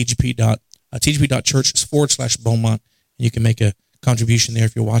can go to tgp.church/Beaumont, and you can make a contribution there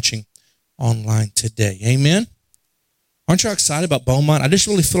if you're watching online today. Amen. Aren't you excited about Beaumont? I just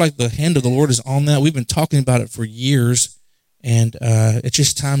really feel like the hand of the Lord is on that. We've been talking about it for years, and it's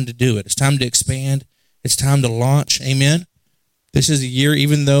just time to do it. It's time to expand. It's time to launch. Amen. This is a year,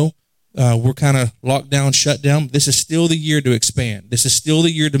 even though we're kind of locked down, shut down, this is still the year to expand. This is still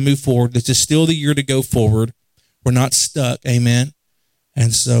the year to move forward. This is still the year to go forward. We're not stuck. Amen.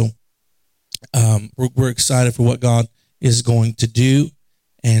 And so we're excited for what God is going to do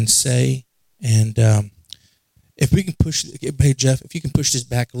and say. And if we can push, hey Jeff, if you can push this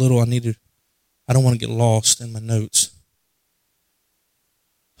back a little, I don't want to get lost in my notes.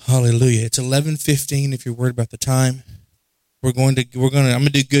 Hallelujah. It's 11:15 if you're worried about the time. I'm going to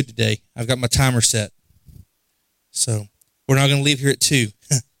do good today. I've got my timer set. So we're not going to leave here at 2.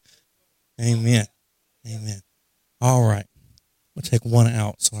 Amen. Amen. All right. We'll take one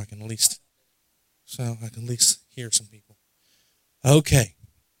out so I can at least hear some people. Okay.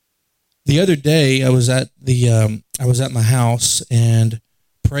 The other day I was at my house and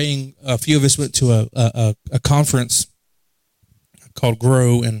praying. A few of us went to a conference called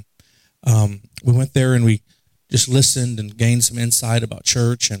Grow, and we went there and we just listened and gained some insight about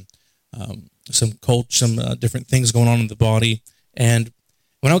church and some different things going on in the body. And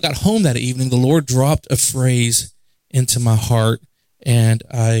when I got home that evening, the Lord dropped a phrase into my heart, and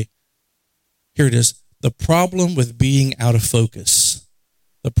here it is: the problem with being out of focus.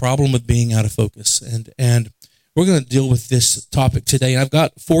 The problem with being out of focus. And we're going to deal with this topic today. And I've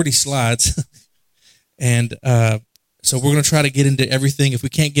got 40 slides, and so we're going to try to get into everything. If we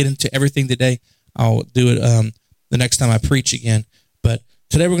can't get into everything today, I'll do it the next time I preach again. But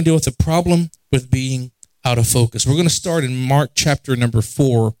today we're going to deal with the problem with being out of focus. We're going to start in Mark chapter number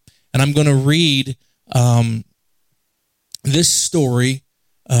 4, and I'm going to read this story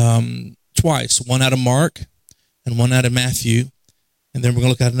twice, one out of Mark and one out of Matthew, and then we're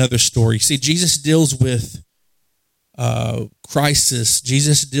going to look at another story. See, Jesus deals with crisis.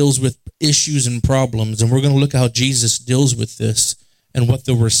 Jesus deals with issues and problems, and we're going to look at how Jesus deals with this and what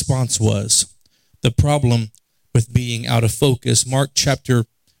the response was. The problem with being out of focus. Mark chapter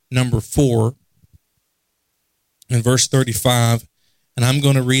number 4 and verse 35, and I'm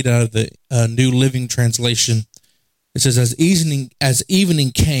going to read out of the New Living Translation. It says, as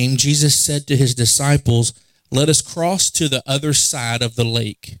evening came, Jesus said to his disciples, let us cross to the other side of the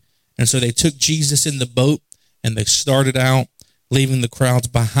lake. And so they took Jesus in the boat, and they started out, leaving the crowds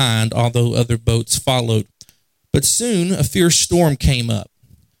behind, although other boats followed. But soon a fierce storm came up.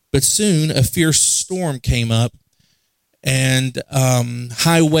 And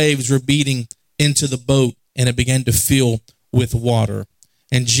high waves were beating into the boat, and it began to fill with water.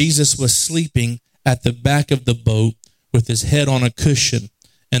 And Jesus was sleeping at the back of the boat with his head on a cushion.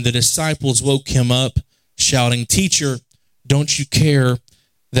 And the disciples woke him up, shouting, Teacher, don't you care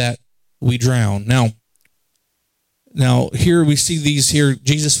that we drown? Now here we see these here.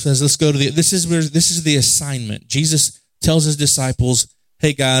 Jesus says, let's go to this is the assignment. Jesus tells his disciples,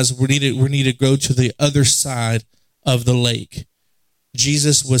 hey guys, we need to go to the other side of the lake.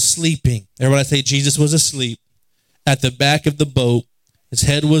 Jesus was sleeping. Everybody say Jesus was asleep at the back of the boat. His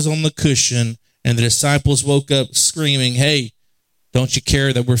head was on the cushion, and the disciples woke up screaming, hey, don't you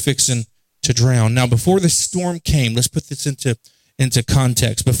care that we're fixing to drown? Now, before the storm came, let's put this into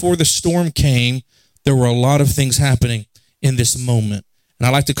context. Before the storm came, there were a lot of things happening in this moment. And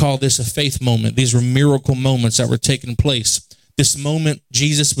I like to call this a faith moment. These were miracle moments that were taking place. This moment,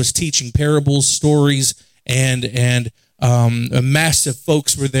 Jesus was teaching parables, stories, and massive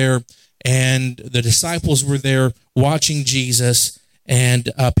folks were there, and the disciples were there watching Jesus, and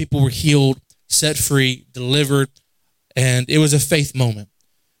people were healed, set free, delivered, and it was a faith moment.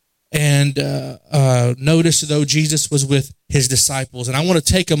 And notice, though, Jesus was with his disciples. And I want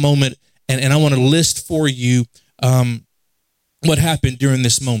to take a moment and I want to list for you what happened during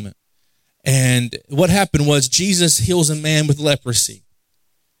this moment. And what happened was Jesus heals a man with leprosy.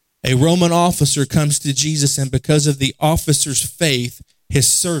 A Roman officer comes to Jesus, and because of the officer's faith,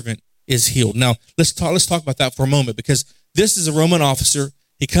 his servant is healed. Now, let's talk about that for a moment, because this is a Roman officer.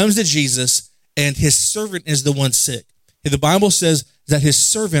 He comes to Jesus, and his servant is the one sick. The Bible says that his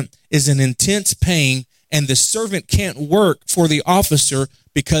servant is in intense pain, and the servant can't work for the officer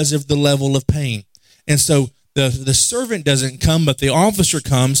because of the level of pain. And so the servant doesn't come, but the officer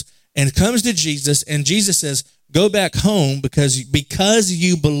comes to Jesus, and Jesus says, go back home because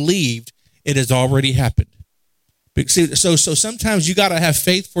you believed, it has already happened. So sometimes you got to have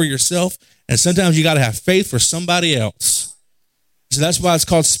faith for yourself, and sometimes you got to have faith for somebody else. So that's why it's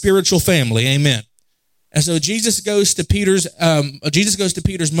called spiritual family. Amen. And so Jesus goes to Peter's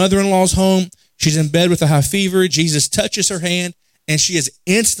mother-in-law's home. She's in bed with a high fever. Jesus touches her hand, and she is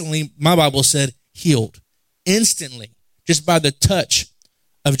instantly, my Bible said, healed. Instantly, just by the touch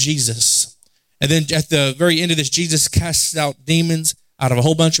of Jesus. And then at the very end of this, Jesus casts out demons out of a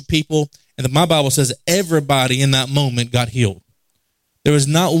whole bunch of people. And my Bible says everybody in that moment got healed. There was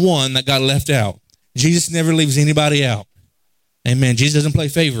not one that got left out. Jesus never leaves anybody out. Amen. Jesus doesn't play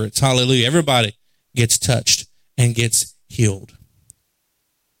favorites. Hallelujah. Everybody gets touched and gets healed.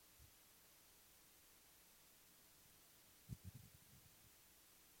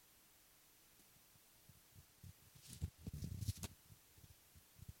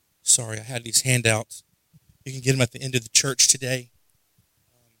 Sorry, I had these handouts. You can get them at the end of the church today.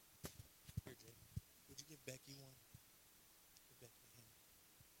 Here, Jake. Would you give Becky one? Give Becky a hand.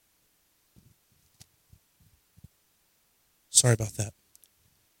 Sorry about that.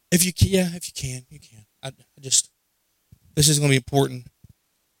 If you can, you can. This is going to be important,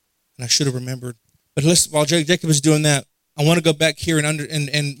 and I should have remembered. But listen, while Jacob is doing that, I want to go back here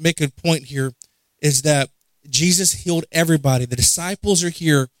and make a point here, is that Jesus healed everybody. The disciples are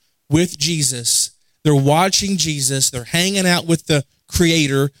here with Jesus. They're watching Jesus. They're hanging out with the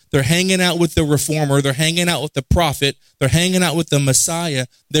Creator. They're hanging out with the Reformer. They're hanging out with the Prophet. They're hanging out with the Messiah.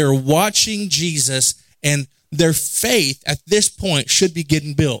 They're watching Jesus, and their faith at this point should be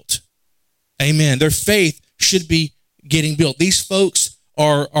getting built. Amen. Their faith should be getting built. These folks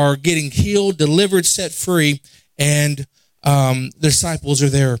are getting healed, delivered, set free, and the disciples are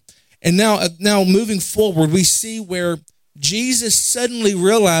there. And now moving forward, we see where Jesus suddenly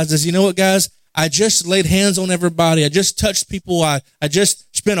realizes, you know what, guys? I just laid hands on everybody. I just touched people. I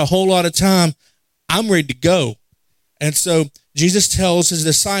just spent a whole lot of time. I'm ready to go. And so Jesus tells his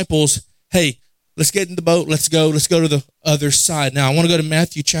disciples, hey, let's get in the boat. Let's go. Let's go to the other side. Now, I want to go to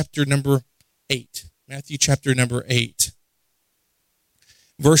Matthew chapter number 8. Matthew chapter number 8.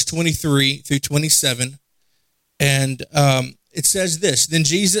 Verse 23 through 27. And it says this. Then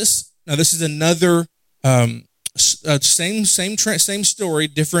Jesus, now this is another same story,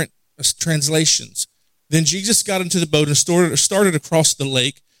 different translations. Then Jesus got into the boat and started across the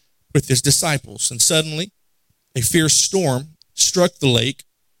lake with his disciples. And suddenly a fierce storm struck the lake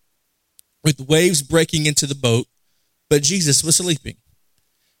with waves breaking into the boat, but Jesus was sleeping.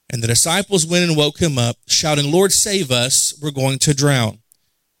 And the disciples went and woke him up, shouting, Lord, save us, we're going to drown.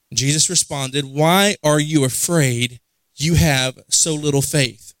 And Jesus responded, why are you afraid? You have so little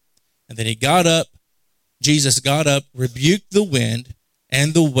faith. And then Jesus got up, rebuked the wind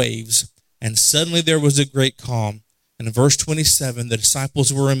and the waves, and suddenly there was a great calm. And in verse 27, the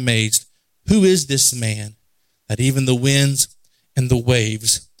disciples were amazed. Who is this man that even the winds and the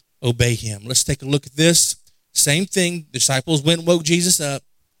waves obey him? Let's take a look at this. Same thing. The disciples went and woke Jesus up.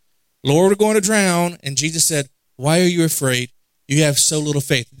 Lord, we're going to drown. And Jesus said, why are you afraid? You have so little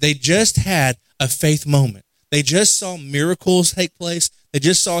faith. They just had a faith moment. They just saw miracles take place. They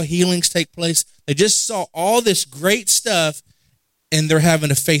just saw healings take place. They just saw all this great stuff, and they're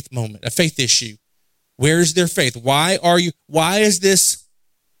having a faith moment, a faith issue. Where's their faith? Why is this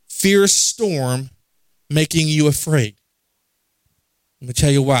fierce storm making you afraid? Let me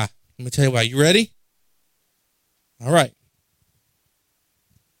tell you why. You ready? All right.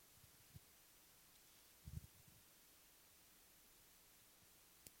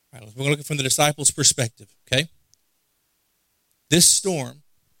 All right, we're going to look at it from the disciples' perspective, okay? This storm,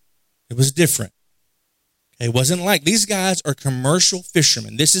 it was different. Okay, it wasn't like these guys are commercial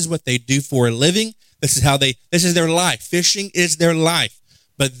fishermen. This is what they do for a living. This is their life. Fishing is their life.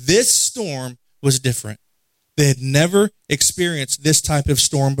 But this storm was different. They had never experienced this type of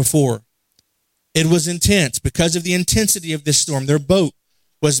storm before. It was intense. Because of the intensity of this storm, their boat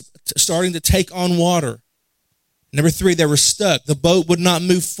was starting to take on water. Number 3, they were stuck. The boat would not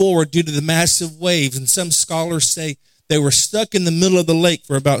move forward due to the massive waves. And some scholars say they were stuck in the middle of the lake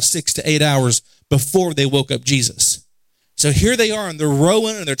for about 6 to 8 hours before they woke up Jesus. So here they are, and they're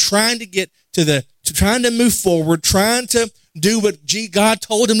rowing, and they're trying to get trying to move forward, trying to do what God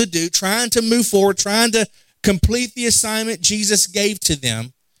told them to do, trying to move forward, trying to complete the assignment Jesus gave to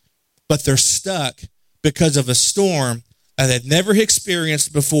them. But they're stuck because of a storm that they've never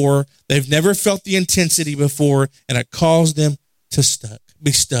experienced before. They've never felt the intensity before, and it caused them to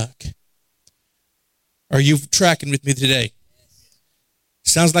be stuck. Are you tracking with me today?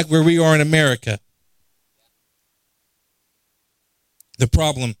 Sounds like where we are in America. The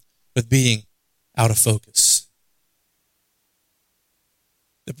problem with being out of focus.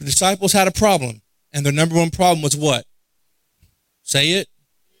 The disciples had a problem, and their number one problem was what? Say it.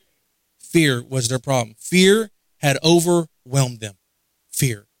 Fear was their problem. Fear had overwhelmed them.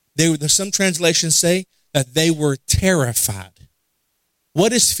 Fear. Some translations say that they were terrified.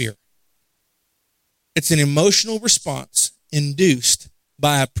 What is fear? It's an emotional response induced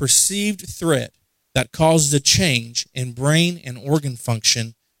by a perceived threat that causes a change in brain and organ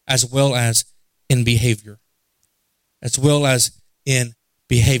function as well as in behavior. They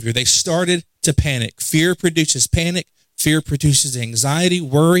started to panic. Fear produces panic. Fear produces anxiety,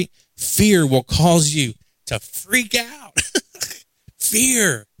 worry. Fear will cause you to freak out.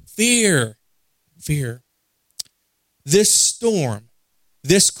 Fear. This storm,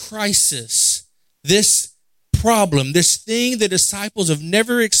 this crisis, this problem, this thing the disciples have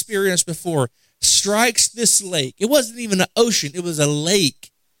never experienced before strikes this lake. It wasn't even an ocean, it was a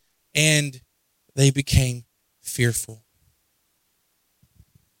lake. And they became fearful.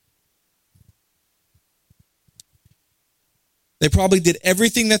 They probably did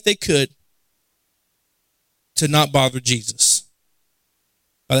everything that they could to not bother Jesus.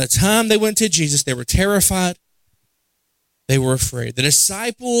 By the time they went to Jesus, they were terrified. They were afraid. The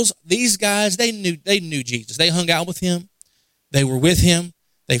disciples, these guys, they knew Jesus. They hung out with him. They were with him.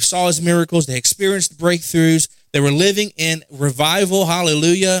 They saw his miracles. They experienced breakthroughs. They were living in revival,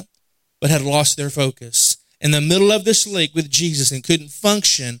 hallelujah, but had lost their focus in the middle of this lake with Jesus and couldn't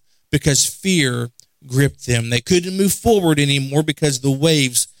function because fear gripped them. They couldn't move forward anymore because the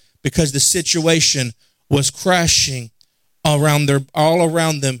waves, because the situation was crashing all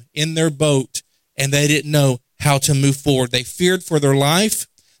around them in their boat, and they didn't know how to move forward. They feared for their life.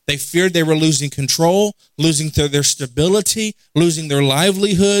 They feared they were losing control, losing their stability, losing their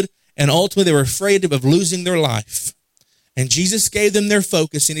livelihood, and ultimately they were afraid of losing their life. And Jesus gave them their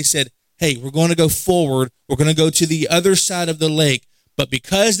focus, and he said, hey, we're going to go forward. We're going to go to the other side of the lake. But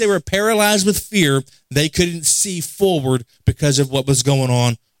because they were paralyzed with fear, they couldn't see forward because of what was going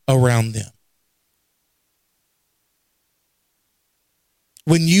on around them.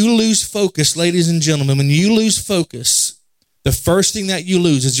 When you lose focus, ladies and gentlemen, when you lose focus, the first thing that you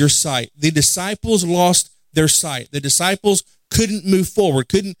lose is your sight. The disciples lost their sight. The disciples couldn't move forward,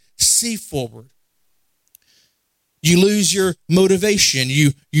 couldn't see forward. You lose your motivation.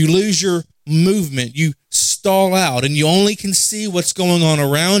 You lose your movement. You stall out, and you only can see what's going on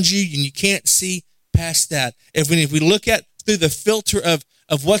around you, and you can't see past that. If we look at through the filter of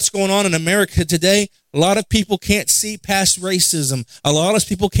what's going on in America today, a lot of people can't see past racism. A lot of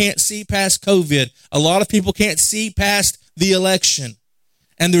people can't see past COVID. A lot of people can't see past the election.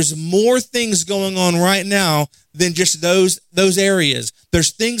 And there's more things going on right now than just those areas.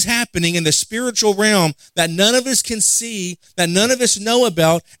 There's things happening in the spiritual realm that none of us can see, that none of us know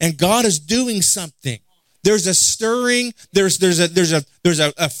about, and God is doing something. There's a stirring, there's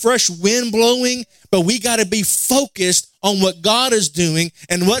a fresh wind blowing, but we got to be focused on what God is doing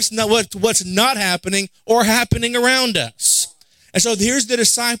and what's not happening or happening around us. And so here's the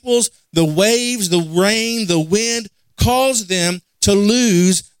disciples, the waves, the rain, the wind caused them to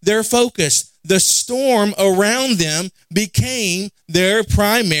lose their focus. The storm around them became their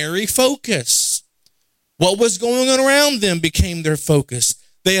primary focus. What was going on around them became their focus.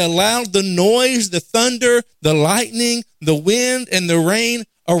 They allowed the noise, the thunder, the lightning, the wind, and the rain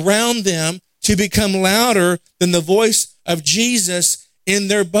around them to become louder than the voice of Jesus in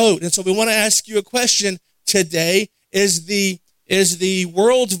their boat. And so we want to ask you a question today. Is the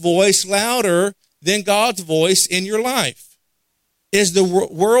world's voice louder than God's voice in your life? Is the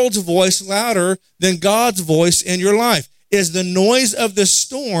world's voice louder than God's voice in your life? Is the noise of the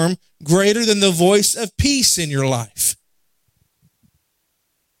storm greater than the voice of peace in your life?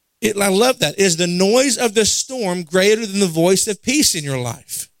 I love that. Is the noise of the storm greater than the voice of peace in your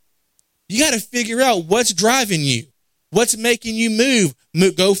life? You got to figure out what's driving you. What's making you move?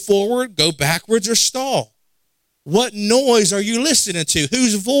 Go forward, go backwards, or stall? What noise are you listening to?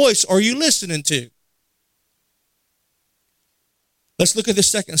 Whose voice are you listening to? Let's look at the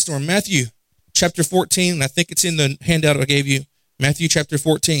second storm. Matthew chapter 14, and I think it's in the handout I gave you. Matthew chapter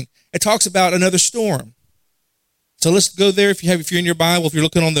 14. It talks about another storm. So let's go there if you're in your Bible, if you're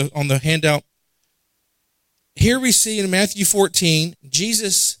looking on the handout. Here we see in Matthew 14,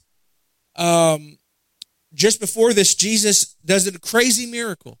 Jesus, just before this, Jesus does a crazy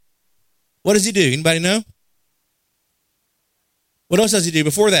miracle. What does he do? Anybody know? What else does he do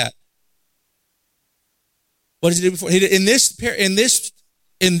before that? What does he do before? In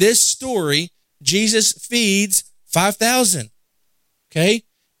this story, Jesus feeds 5,000. Okay?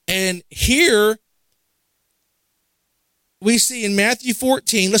 And here we see in Matthew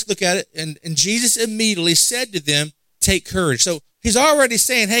 14, let's look at it, and Jesus immediately said to them, take courage. So he's already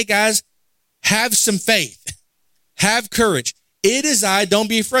saying, hey guys, have some faith. Have courage. It is I, don't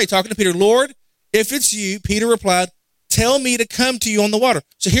be afraid. Talking to Peter, Lord, if it's you, Peter replied, tell me to come to you on the water.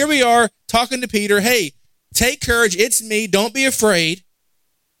 So here we are talking to Peter, hey, Take courage. It's me. Don't be afraid.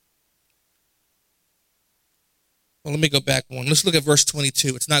 Well, let me go back one. Let's look at verse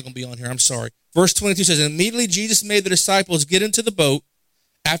 22. It's not going to be on here. I'm sorry. Verse 22 says, and immediately Jesus made the disciples get into the boat.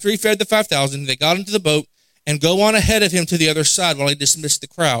 After he fed the 5,000, they got into the boat and go on ahead of him to the other side while he dismissed the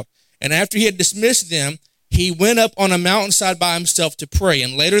crowd. And after he had dismissed them, he went up on a mountainside by himself to pray.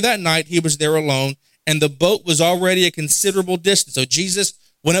 And later that night, he was there alone, and the boat was already a considerable distance. So Jesus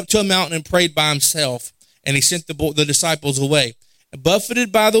went up to a mountain and prayed by himself, and he sent the disciples away,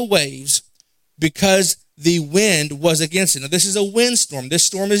 buffeted by the waves because the wind was against it. Now, this is a windstorm. This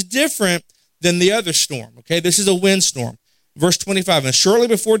storm is different than the other storm, okay? This is a windstorm. Verse 25, and shortly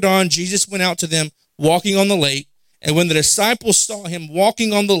before dawn, Jesus went out to them walking on the lake. And when the disciples saw him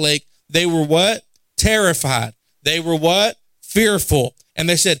walking on the lake, they were what? Terrified. They were what? Fearful. And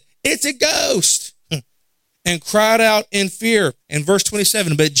they said, it's a ghost, and cried out in fear. In verse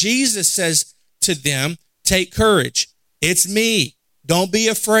 27, but Jesus says to them, take courage. It's me. Don't be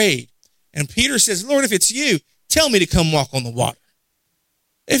afraid. And Peter says, Lord, if it's you, tell me to come walk on the water.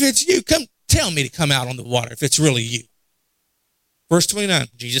 If it's you, come tell me to come out on the water if it's really you. Verse 29,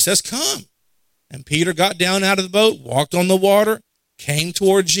 Jesus says, come. And Peter got down out of the boat, walked on the water, came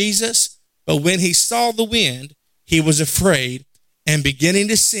toward Jesus. But when he saw the wind, he was afraid, and beginning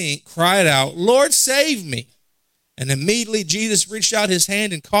to sink, cried out, Lord, save me. And immediately Jesus reached out his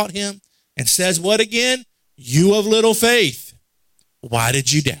hand and caught him and says, what again? You of little faith, why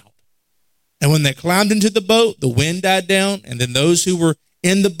did you doubt? And when they climbed into the boat, the wind died down, and then those who were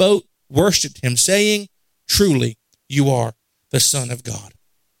in the boat worshiped him, saying, truly, you are the Son of God.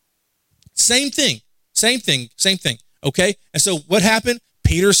 Same thing. Okay? And so what happened?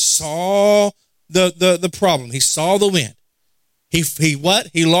 Peter saw the problem. He saw the wind. He what?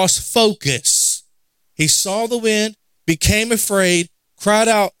 He lost focus. He saw the wind, became afraid, cried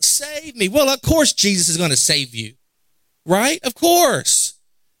out, save me. Well, of course Jesus is going to save you. Right? Of course.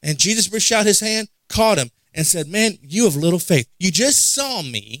 And Jesus reached out his hand, caught him, and said, man, you have little faith. You just saw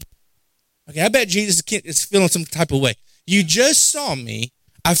me. Okay, I bet Jesus is feeling some type of way. You just saw me.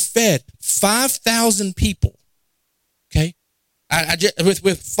 I fed 5,000 people. Okay? I just,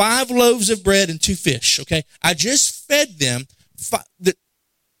 with 5 loaves of bread and 2 fish. Okay? I just fed them,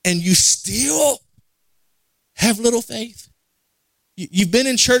 and you still have little faith? You've been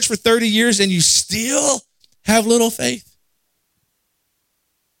in church for 30 years and you still have little faith?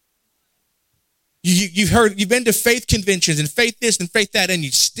 You've been to faith conventions and faith this and faith that, and you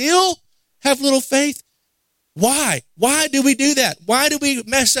still have little faith? Why? Why do we do that? Why do we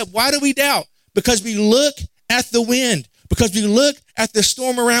mess up? Why do we doubt? Because we look at the wind, because we look at the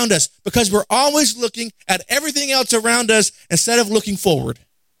storm around us, because we're always looking at everything else around us instead of looking forward.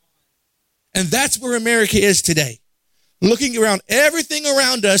 And that's where America is today. Looking around everything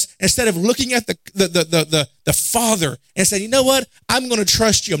around us instead of looking at the Father and saying, you know what? I'm going to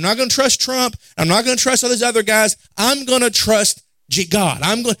trust you. I'm not going to trust Trump. I'm not going to trust all these other guys. I'm going to trust God.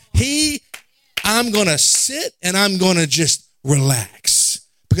 I'm going to sit and I'm going to just relax.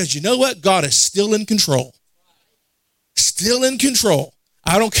 Because you know what? God is still in control. Still in control.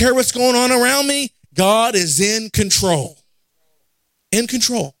 I don't care what's going on around me. God is in control. In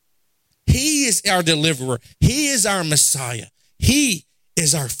control. He is our deliverer. He is our Messiah. He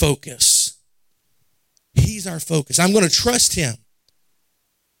is our focus. He's our focus. I'm going to trust him.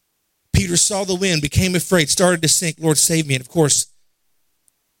 Peter saw the wind, became afraid, started to sink. Lord, save me. And of course,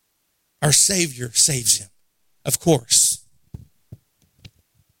 our Savior saves him. Of course.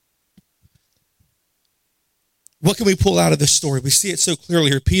 What can we pull out of this story? We see it so clearly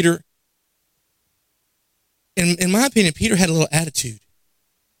here. Peter, in my opinion, Peter had a little attitude.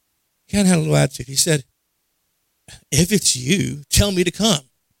 He had a little attitude. He said, if it's you, tell me to come.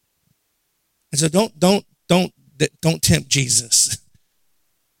 And so don't tempt Jesus.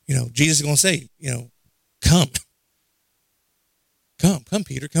 You know, Jesus is going to say, come. Come,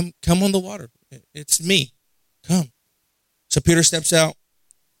 Peter. Come on the water. It's me. Come. So Peter steps out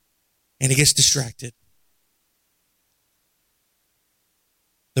and he gets distracted.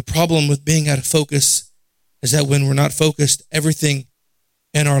 The problem with being out of focus is that when we're not focused, everything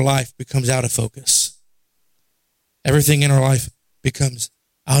in our life becomes out of focus. Everything in our life becomes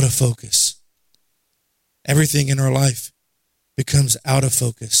out of focus. Everything in our life becomes out of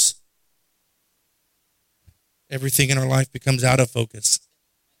focus. Everything in our life becomes out of focus.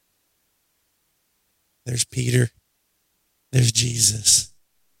 There's Peter. There's Jesus.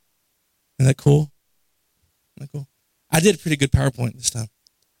 Isn't that cool? Isn't that cool? I did a pretty good PowerPoint this time.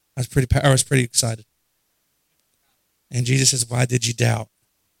 I was pretty excited. And Jesus says, why did you doubt?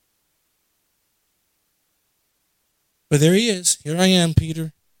 But there he is. Here I am,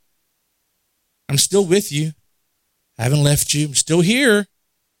 Peter. I'm still with you. I haven't left you. I'm still here.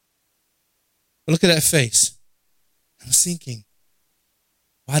 But look at that face. I'm sinking.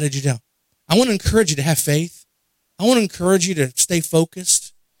 Why did you doubt? I want to encourage you to have faith. I want to encourage you to stay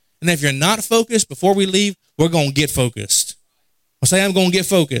focused. And if you're not focused, before we leave, we're going to get focused. I'll say I'm going to get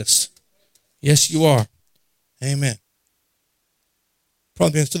focused. Yes, you are. Amen. So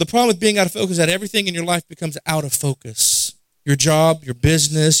the problem with being out of focus is that everything in your life becomes out of focus. Your job, your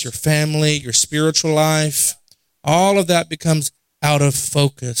business, your family, your spiritual life, all of that becomes out of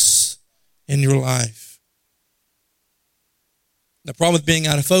focus in your life. The problem with being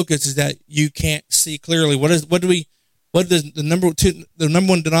out of focus is that you can't see clearly. The number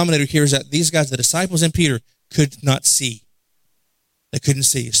one denominator here is that these guys, the disciples and Peter, could not see. They couldn't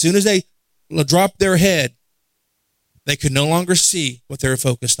see. As soon as they dropped their head, they could no longer see what they were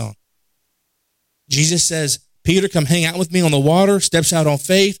focused on. Jesus says, Peter, come hang out with me on the water, steps out on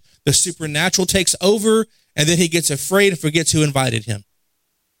faith. The supernatural takes over, and then he gets afraid and forgets who invited him.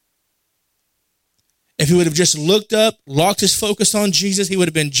 If he would have just looked up, locked his focus on Jesus, he would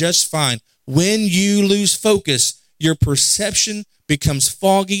have been just fine. When you lose focus, your perception becomes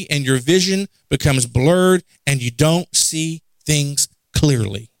foggy and your vision becomes blurred, and you don't see things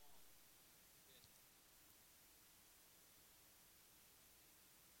clearly.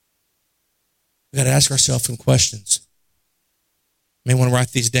 We've got to ask ourselves some questions. You may want to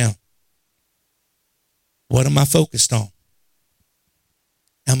write these down. What am I focused on?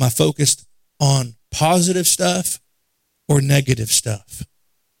 Am I focused on positive stuff or negative stuff?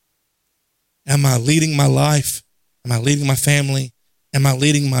 Am I leading my life? Am I leading my family? Am I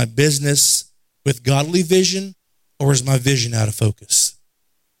leading my business with godly vision, or is my vision out of focus?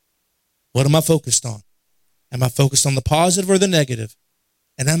 What am I focused on? Am I focused on the positive or the negative?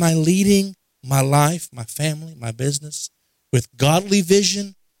 And am I leading my life, my family, my business with godly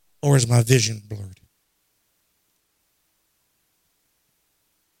vision, or is my vision blurred?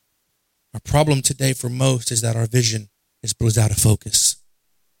 Our problem today for most is that our vision is out of focus.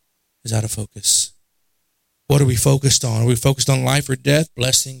 Is out of focus. What are we focused on? Are we focused on life or death,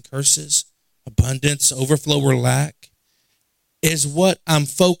 blessing, curses, abundance, overflow, or lack? Is what I'm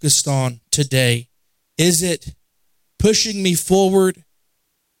focused on today, is it pushing me forward,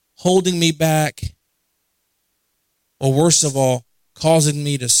 holding me back, or worse of all, causing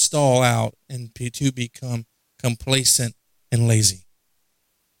me to stall out and to become complacent and lazy?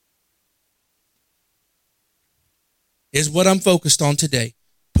 Is what I'm focused on today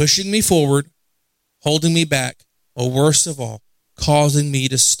pushing me forward, holding me back, or worse of all, causing me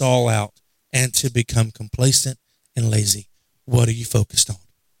to stall out and to become complacent and lazy? What are you focused on?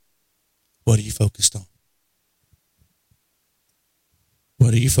 What are you focused on?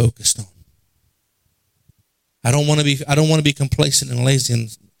 What are you focused on? I don't want to be complacent and lazy, and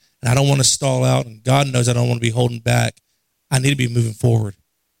I don't want to stall out, and God knows I don't want to be holding back. I need to be moving forward.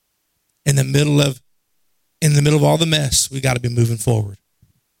 In the middle of all the mess, we got to be moving forward.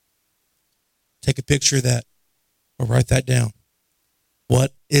 Take a picture of that or write that down.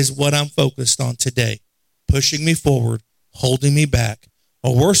 What is what I'm focused on today? Pushing me forward, holding me back,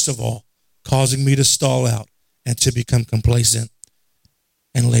 or worst of all, causing me to stall out and to become complacent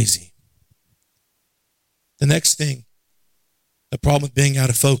and lazy. The next thing, the problem with being out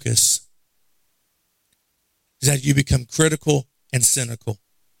of focus, is that you become critical and cynical.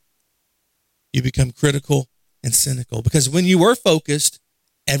 You become critical and cynical. Because when you were focused,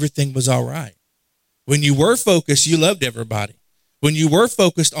 everything was all right. When you were focused, you loved everybody. When you were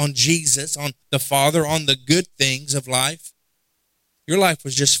focused on Jesus, on the Father, on the good things of life, your life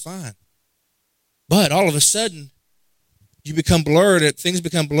was just fine. But all of a sudden, you become blurred, things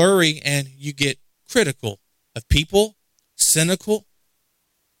become blurry, and you get critical of people, cynical.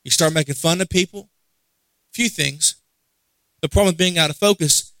 You start making fun of people. Few things. The problem with being out of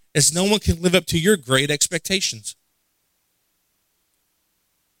focus is no one can live up to your great expectations.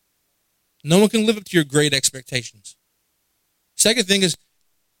 No one can live up to your great expectations. Second thing is,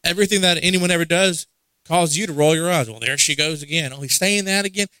 everything that anyone ever does causes you to roll your eyes. Well, there she goes again. Oh, he's saying that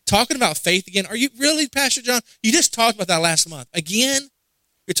again. Talking about faith again. Are you really, Pastor John? You just talked about that last month. Again?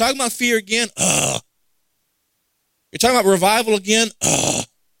 You're talking about fear again? Ugh. You're talking about revival again? Ugh.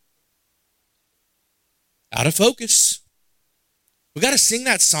 Out of focus. We got to sing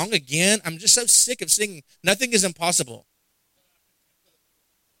that song again. I'm just so sick of singing. Nothing is impossible.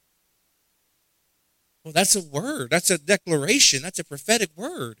 Well, that's a word. That's a declaration. That's a prophetic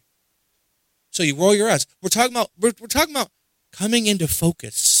word. So you roll your eyes. We're talking about coming into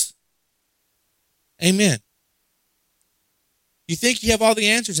focus. Amen. You think you have all the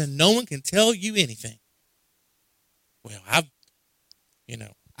answers and no one can tell you anything. Well,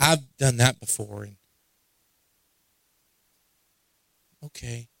 I've done that before. And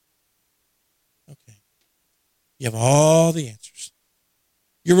okay. You have all the answers.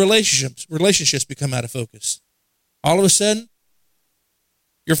 Your relationships become out of focus. All of a sudden,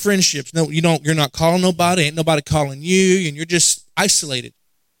 your friendships, you're not calling nobody, ain't nobody calling you, and you're just isolated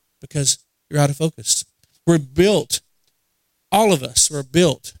because you're out of focus. All of us were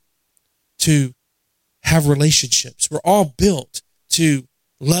built to have relationships. We're all built to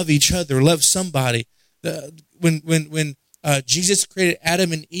love each other, love somebody. When Jesus created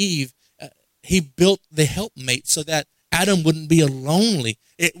Adam and Eve, he built the helpmate so that Adam wouldn't be lonely.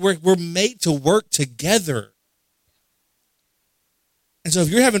 We're made to work together. And so if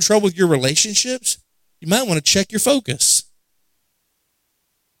you're having trouble with your relationships, you might want to check your focus.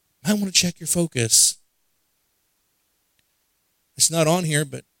 It's not on here,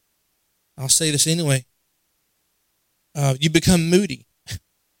 but I'll say this anyway. You become moody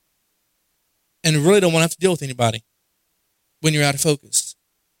and really don't want to have to deal with anybody when you're out of focus.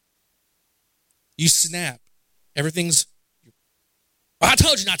 You snap. Everything's, well, I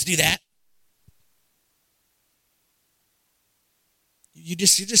told you not to do that.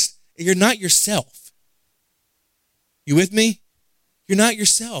 You're not yourself. You with me? You're not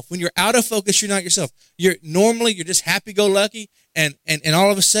yourself. When you're out of focus, you're not yourself. You're just happy-go-lucky, and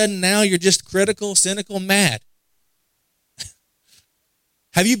all of a sudden now you're just critical, cynical, mad.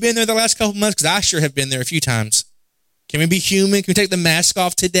 Have you been there the last couple months? Because I sure have been there a few times. Can we be human? Can we take the mask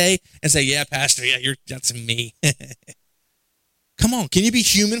off today and say, yeah, Pastor, yeah, that's me. Come on, can you be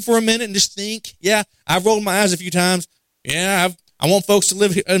human for a minute and just think? Yeah, I've rolled my eyes a few times. Yeah, I want folks to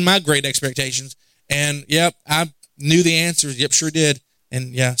live in my great expectations. And, yep, I knew the answers. Yep, sure did.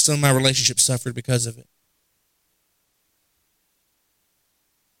 And, yeah, some of my relationships suffered because of it.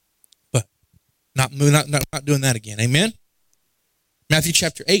 But not doing that again. Amen? Matthew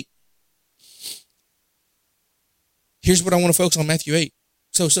chapter 8. Here's what I want to focus on, Matthew 8.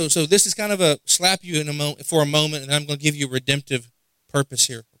 So this is kind of a slap you for a moment, and I'm going to give you a redemptive purpose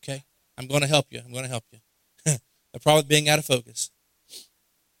here, okay? I'm going to help you. The problem being out of focus.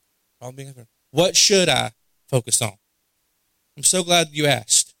 What should I focus on? I'm so glad you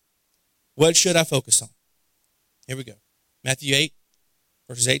asked. What should I focus on? Here we go. Matthew 8,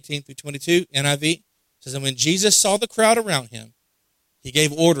 verses 18 through 22, NIV says, and when Jesus saw the crowd around him, he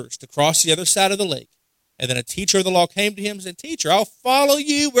gave orders to cross the other side of the lake. And then a teacher of the law came to him and said, Teacher, I'll follow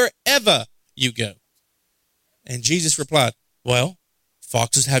you wherever you go. And Jesus replied, well,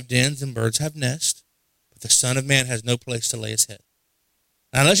 foxes have dens and birds have nests, but the Son of Man has no place to lay his head.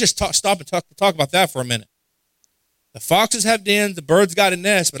 Now let's just stop and talk about that for a minute. The foxes have dens, the birds got a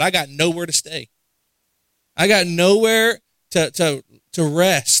nest, but I got nowhere to stay. I got nowhere to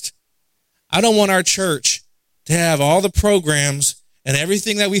rest. I don't want our church to have all the programs and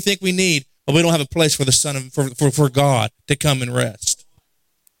everything that we think we need, but we don't have a place for the for God to come and rest.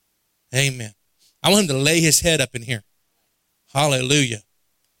 Amen. I want him to lay his head up in here. Hallelujah.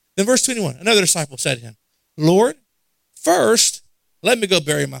 Then verse 21, another disciple said to him, Lord, first, let me go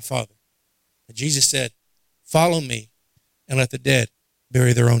bury my father. And Jesus said, follow me and let the dead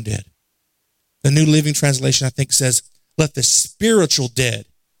bury their own dead. The New Living Translation, I think, says, let the spiritual dead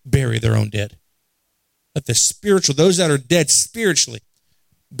bury their own dead. Let the spiritual, those that are dead spiritually,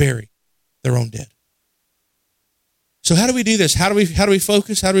 bury their own dead. So how do we do this? How do we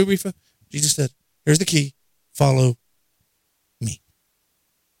focus? How do we refocus? Jesus said, here's the key. Follow me.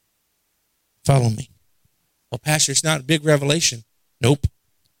 Follow me. Well, Pastor, it's not a big revelation. Nope.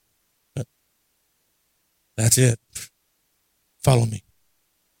 But that's it. Follow me.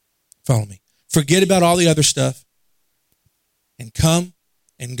 Follow me. Forget about all the other stuff and come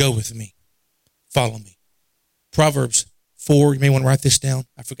and go with me. Follow me. Proverbs 4, you may want to write this down.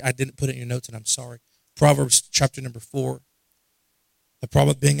 I didn't put it in your notes, and I'm sorry. Proverbs chapter number 4. The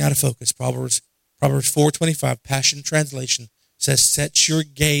problem being out of focus. Proverbs 4:25, Passion Translation says, set your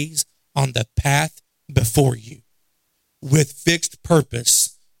gaze on the path before you with fixed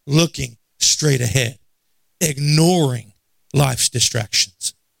purpose, looking straight ahead, ignoring life's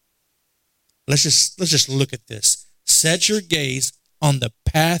distractions. Let's just look at this. Set your gaze on the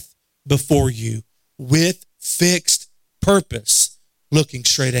path before you with fixed purpose, looking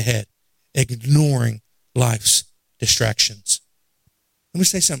straight ahead, ignoring life's distractions. Let me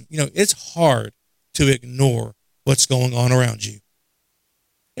say something. It's hard to ignore what's going on around you.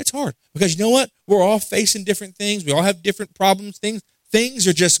 It's hard because you know what? We're all facing different things. We all have different problems. Things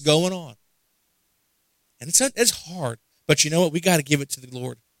are just going on. And it's hard. But you know what? We got to give it to the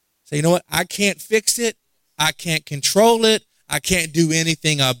Lord. Say, you know what? I can't fix it. I can't control it. I can't do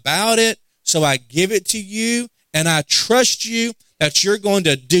anything about it. So I give it to you, and I trust you that you're going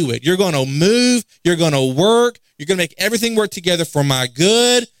to do it. You're going to move. You're going to work. You're going to make everything work together for my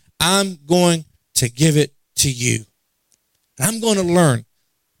good. I'm going to give it to you. And I'm going to learn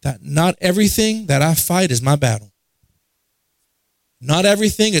that not everything that I fight is my battle. Not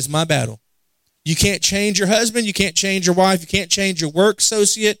everything is my battle. You can't change your husband. You can't change your wife. You can't change your work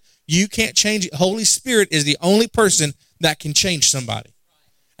associate. You can't change it. Holy Spirit is the only person that can change somebody.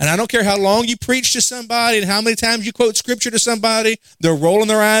 And I don't care how long you preach to somebody and how many times you quote scripture to somebody, they're rolling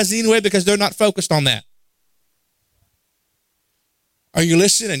their eyes anyway because they're not focused on that. Are you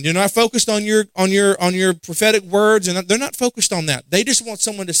listening? You're not focused on your prophetic words, and they're not focused on that. They just want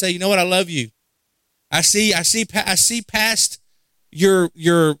someone to say, you know what, I love you. I see past your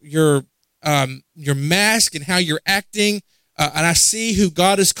mask and how you're acting, and I see who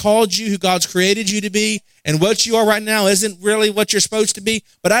God has called you, who God's created you to be, and what you are right now isn't really what you're supposed to be.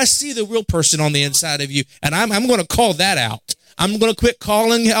 But I see the real person on the inside of you, and I'm going to call that out. I'm going to quit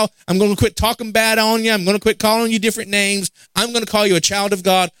calling you. I'm going to quit talking bad on you. I'm going to quit calling you different names. I'm going to call you a child of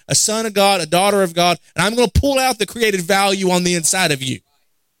God, a son of God, a daughter of God, and I'm going to pull out the created value on the inside of you.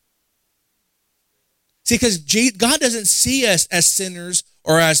 See, because God doesn't see us as sinners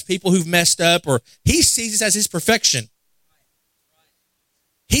or as people who've messed up, or he sees us as his perfection.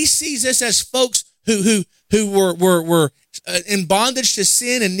 He sees us as folks who were in bondage to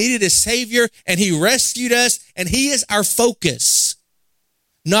sin and needed a Savior, and he rescued us, and he is our focus.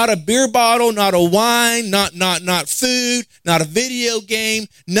 Not a beer bottle, not a wine, not food, not a video game.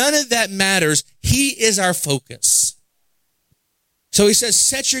 None of that matters. He is our focus. So he says,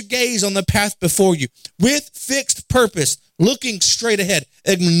 set your gaze on the path before you with fixed purpose, looking straight ahead,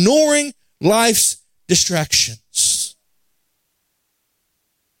 ignoring life's distractions.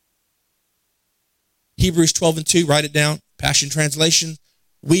 Hebrews 12:2, write it down, Passion Translation.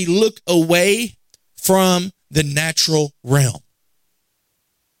 We look away from the natural realm.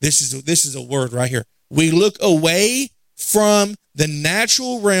 This is a word right here. We look away from the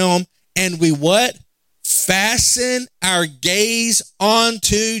natural realm, and we what? Fasten our gaze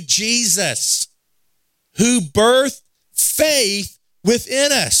onto Jesus, who birthed faith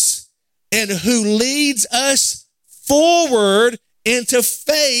within us and who leads us forward into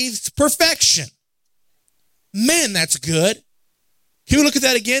faith's perfection. Man, that's good. Can we look at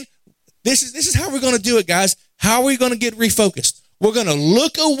that again? This is how we're going to do it, guys. How are we going to get refocused? We're going to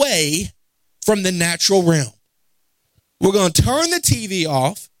look away from the natural realm. We're going to turn the TV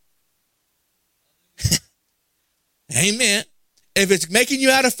off. Amen. If it's making you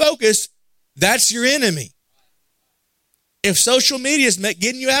out of focus, that's your enemy. If social media is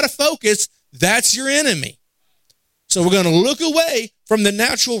getting you out of focus, that's your enemy. So we're going to look away from the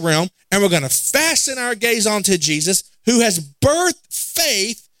natural realm, and we're going to fasten our gaze onto Jesus, who has birthed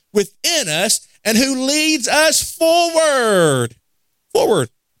faith within us and who leads us forward. Forward.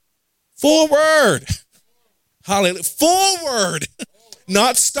 Hallelujah. Forward.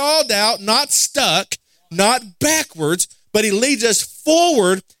 Not stalled out, not stuck, not backwards, but he leads us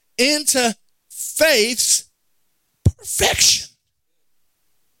forward into faith's perfection.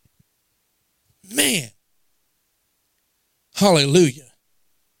 Man. Hallelujah.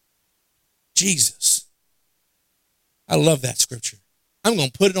 Jesus. I love that scripture. I'm going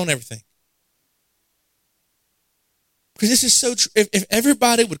to put it on everything. Because this is so true. If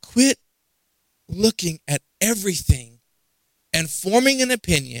everybody would quit looking at everything and forming an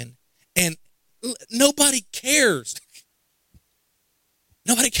opinion, and nobody cares.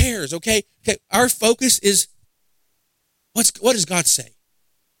 Nobody cares, okay? Our focus is, what does God say?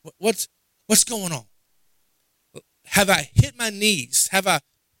 What's going on? Have I hit my knees? Have I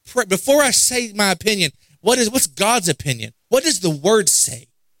prayed? Before I say my opinion, what's God's opinion? What does the word say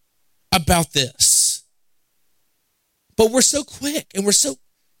about this? But we're so quick, and so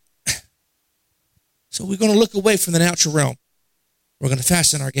we're going to look away from the natural realm. We're going to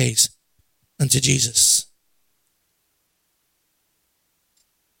fasten our gaze unto Jesus.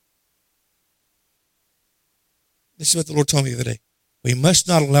 This is what the Lord told me the other day. We must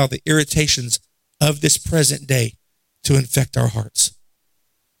not allow the irritations of this present day to infect our hearts.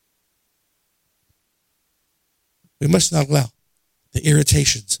 We must not allow the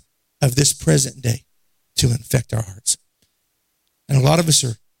irritations of this present day to infect our hearts. And a lot of us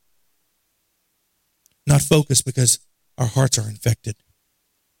are not focused because our hearts are infected.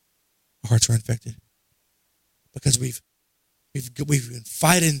 Our hearts are infected because we've been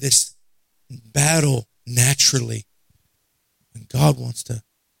fighting this battle naturally, and God wants to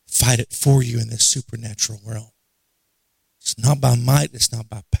fight it for you in this supernatural realm. It's not by might, it's not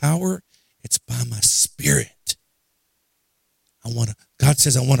by power, it's by my spirit. God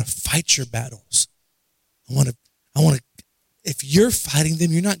says, I want to fight your battles. I want to if you're fighting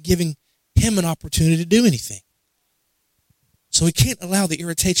them, you're not giving him an opportunity to do anything. So we can't allow the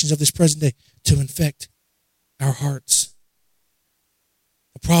irritations of this present day to infect our hearts.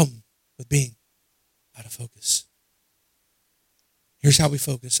 The problem with being out of focus. Here's how we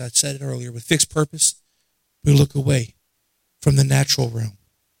focus. I said it earlier. With fixed purpose, we look away from the natural realm.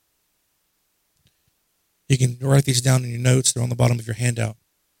 You can write these down in your notes. They're on the bottom of your handout.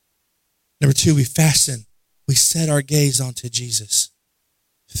 Number 2, we fasten. We set our gaze onto Jesus.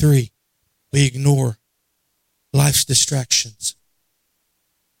 3, we ignore life's distractions.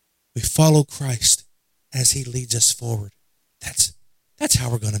 We follow Christ as he leads us forward. That's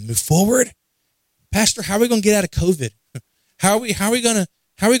how we're going to move forward. Pastor, how are we going to get out of COVID? How are we going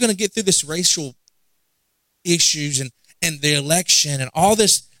to get through this racial issues and the election and all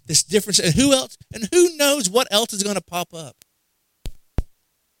this difference? And who knows what else is going to pop up?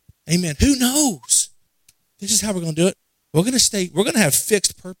 Amen. Who knows? This is how we're going to do it. We're going to have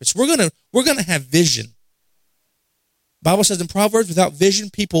fixed purpose. We're going to have vision. Bible says in Proverbs, without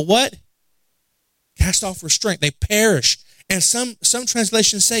vision, people what? Cast off restraint. They perish. And some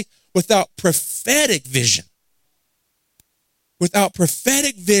translations say without prophetic vision. Without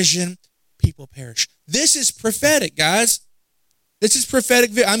prophetic vision, people perish. This is prophetic, guys. This is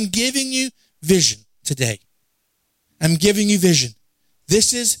prophetic. I'm giving you vision today. I'm giving you vision.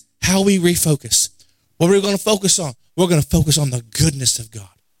 This is how we refocus. What are we going to focus on? We're going to focus on the goodness of God.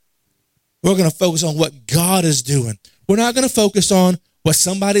 We're going to focus on what God is doing. We're not going to focus on what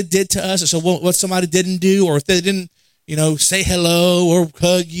somebody did to us, or so what somebody didn't do, or if they didn't, say hello or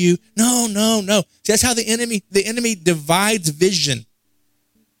hug you. No. See, that's how the enemy divides vision.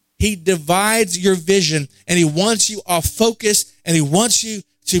 He divides your vision, and he wants you off focus, and he wants you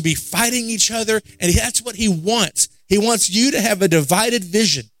to be fighting each other, and that's what he wants. He wants you to have a divided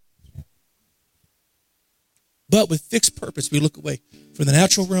vision. But with fixed purpose, we look away from the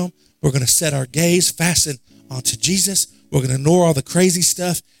natural realm. We're going to set our gaze, fasten onto Jesus. We're going to ignore all the crazy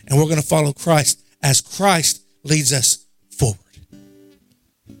stuff, and we're going to follow Christ as Christ leads us forward.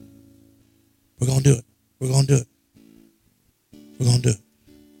 We're going to do it. We're going to do it. We're going to do it.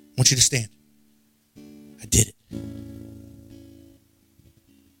 I want you to stand. I did it.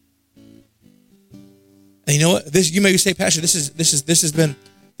 And you know what? You may say, Pastor, this has been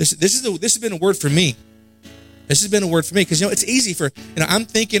a word for me. This has been a word for me because it's easy for I'm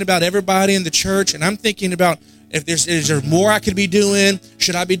thinking about everybody in the church, and I'm thinking about is there more I could be doing?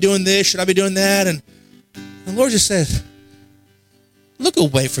 Should I be doing this? Should I be doing that? And the Lord just says, look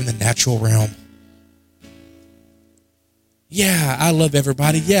away from the natural realm. Yeah, I love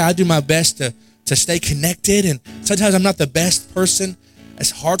everybody. Yeah, I do my best to stay connected, and sometimes I'm not the best person.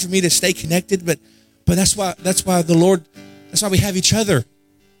 It's hard for me to stay connected, but that's why the Lord. That's why we have each other.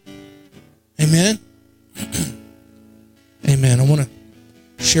 Amen. Amen. I want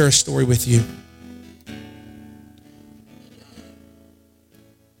to share a story with you.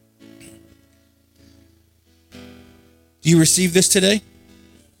 Do you receive this today?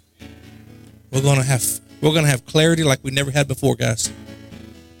 We're going to have clarity like we never had before, guys.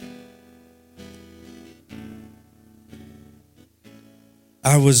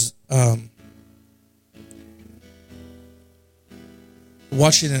 I was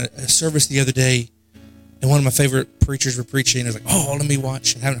watching a service the other day, and one of my favorite preachers were preaching. I was like, oh, let me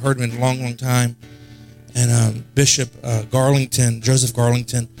watch. I haven't heard him in a long, long time. And Bishop Garlington, Joseph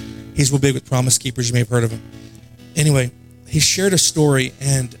Garlington, he's real big with Promise Keepers. You may have heard of him. Anyway, he shared a story,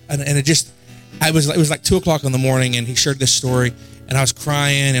 and it was like 2:00 in the morning, and he shared this story, and I was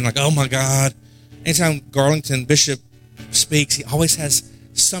crying and like, oh my God. Anytime Garlington Bishop speaks, he always has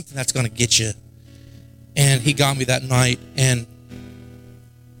something that's going to get you. And he got me that night, and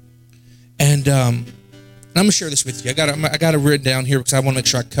I'm going to share this with you. I got it written down here because I want to make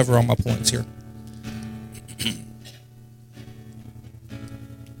sure I cover all my points here. Here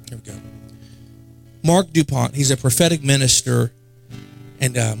we go. Mark DuPont, he's a prophetic minister,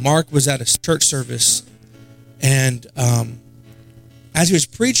 and Mark was at a church service, and as he was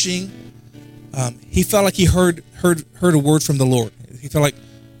preaching, he felt like he heard a word from the Lord. He felt like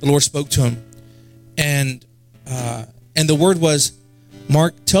the Lord spoke to him, and the word was,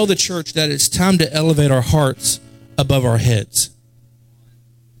 Mark, tell the church that it's time to elevate our hearts above our heads.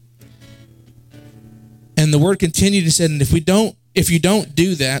 And the word continued and said, and if you don't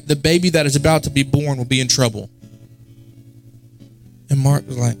do that, the baby that is about to be born will be in trouble. And Mark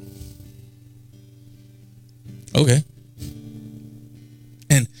was like, okay.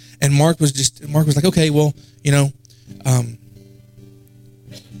 And Mark was like, okay, well, I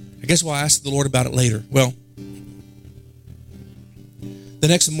guess we'll ask the Lord about it later. Well, the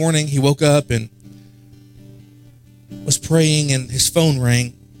next morning he woke up and was praying and his phone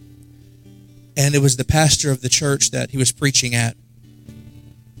rang. And it was the pastor of the church that he was preaching at.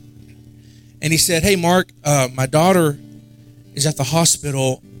 And he said, "Hey, Mark, my daughter is at the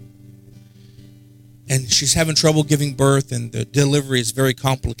hospital and she's having trouble giving birth and the delivery is very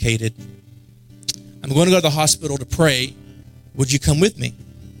complicated. I'm going to go to the hospital to pray. Would you come with me?"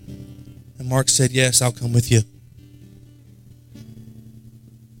 And Mark said, "Yes, I'll come with you."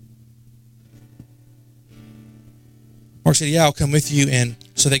 Mark said, "Yeah, I'll come with you." And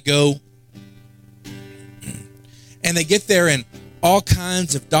so they go and they get there, and all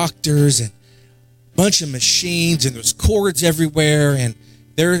kinds of doctors and a bunch of machines, and there's cords everywhere, and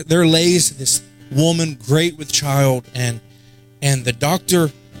there lays this woman great with child, and the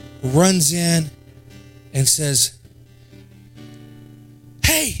doctor runs in and says,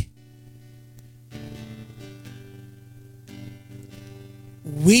 "Hey,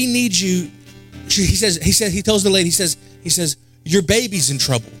 we need you." He tells the lady, he says, "Your baby's in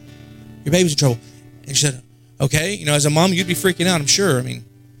trouble. Your baby's in trouble." And she said, "Okay, as a mom, you'd be freaking out, I'm sure." And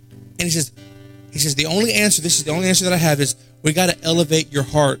he says, the only answer that I have is, we got to elevate your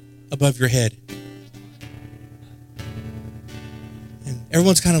heart above your head. And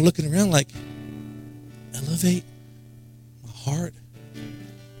everyone's kind of looking around like, elevate my heart?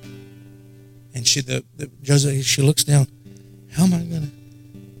 And she looks down. How am I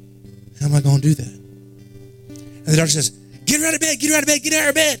going to do that? And the doctor says, "Get her out of bed, get her out of bed, get her out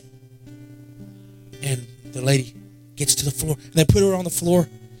of bed." And the lady gets to the floor, and they put her on the floor,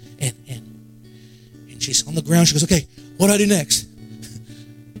 and she's on the ground. She goes, "Okay, what do I do next?"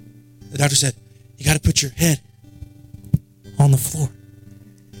 The doctor said, "You got to put your head on the floor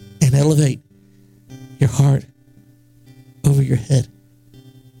and elevate your heart over your head."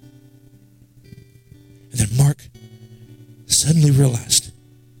 And then Mark suddenly realized,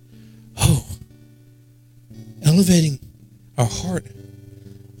 elevating our heart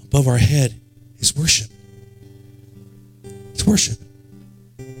above our head is worship. It's worship.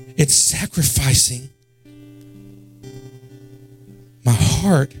 It's sacrificing my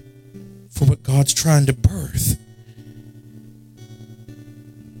heart for what God's trying to birth.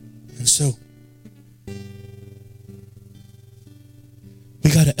 And so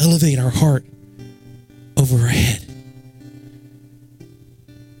we got to elevate our heart over our head.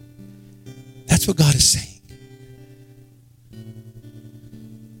 That's what God is saying.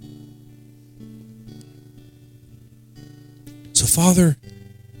 So, Father,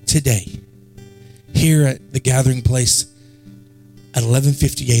 today, here at the gathering place at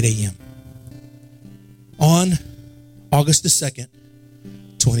 11:58 a.m. on August the 2nd,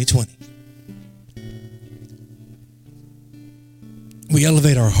 2020, we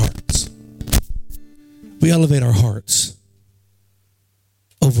elevate our hearts. We elevate our hearts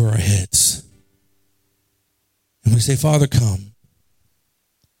over our heads. And we say, "Father, come.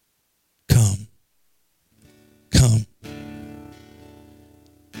 Come. Come.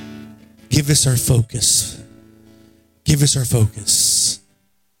 Give us our focus. Give us our focus.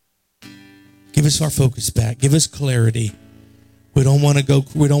 Give us our focus back. Give us clarity. We don't want to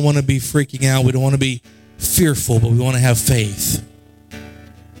be freaking out. We don't want to be fearful, but we want to have faith."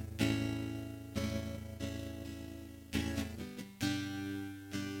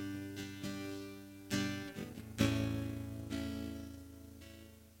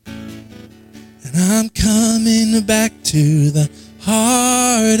 And I'm coming back to the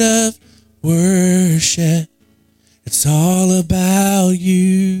heart of worship. It's all about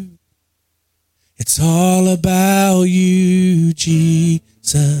you. It's all about you,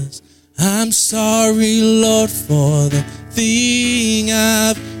 Jesus. I'm sorry, Lord, for the thing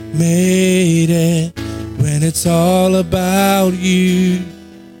I've made it. When it's all about you.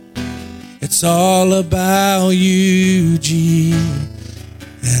 It's all about you, Jesus.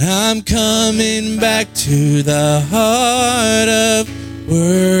 And I'm coming back to the heart of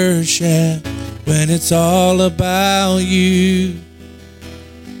worship. When it's all about you.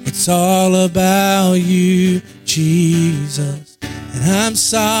 It's all about you, Jesus. And I'm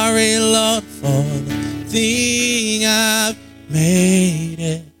sorry, Lord, for the thing I've made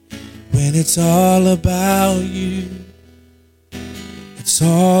it. When it's all about you. It's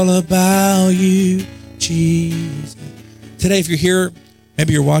all about you, Jesus. Today, if you're here,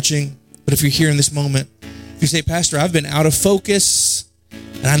 maybe you're watching, but if you're here in this moment, if you say, "Pastor, I've been out of focus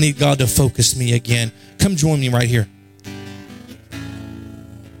and I need God to focus me again," come join me right here.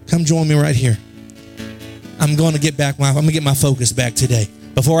 Come join me right here. I'm going to get my focus back today.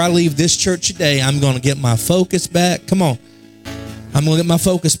 Before I leave this church today, I'm going to get my focus back. Come on. I'm going to get my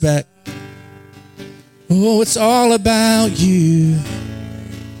focus back. Oh, it's all about you.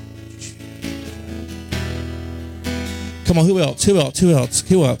 Come on, who else? Who else? Who else?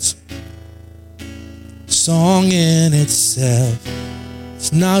 Who else? Song in itself,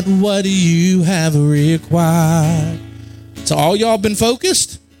 it's not what you have required. So all y'all been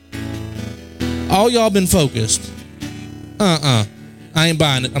focused? All y'all been focused? I ain't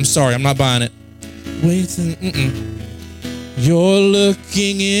buying it. I'm sorry, I'm not buying it. Wait, You're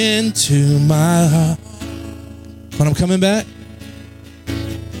looking into my heart. When I'm coming back?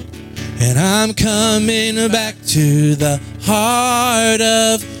 And I'm coming back to the heart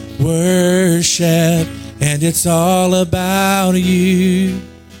of worship. And it's all about you.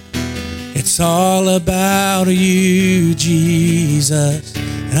 It's all about you, Jesus.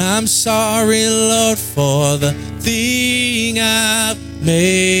 And I'm sorry, Lord, for the thing I've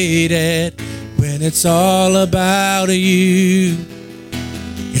made it. When it's all about you.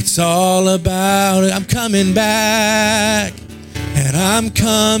 It's all about it. I'm coming back. And I'm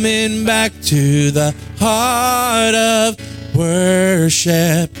coming back to the heart of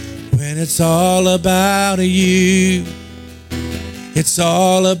worship. When it's all about you. It's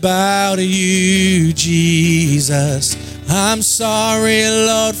all about you, Jesus. I'm sorry,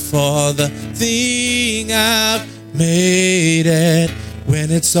 Lord, for the thing I've made it.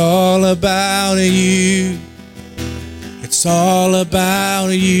 When it's all about you. It's all about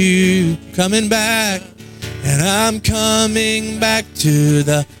you. Coming back. And I'm coming back to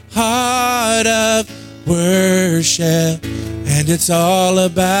the heart of worship. And it's all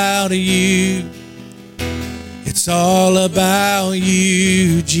about you. It's all about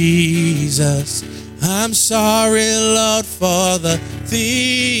you, Jesus. I'm sorry, Lord, for the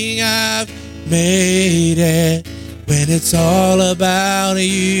thing I've made it. When it's all about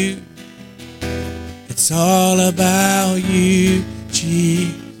you. It's all about you,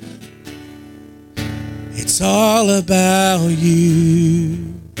 Jesus. It's all about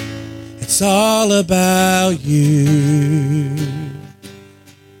you. It's all about you.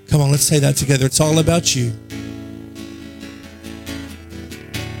 Come on, let's say that together. It's all about you.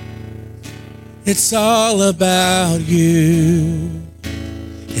 It's all about you.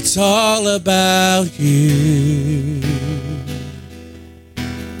 It's all about you.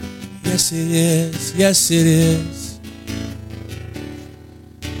 Yes, it is. Yes, it is.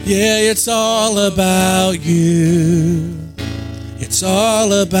 Yeah, it's all about you. It's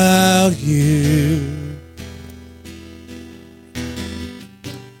all about you.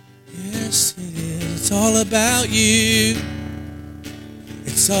 Yes, it is. It's all about you.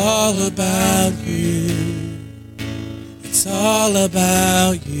 It's all about you. It's all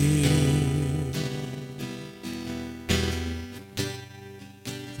about you.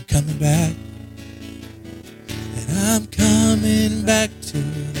 I'm coming back. And I'm coming back to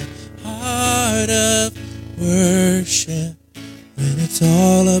the heart of worship. When it's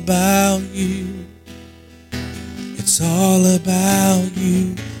all about you. It's all about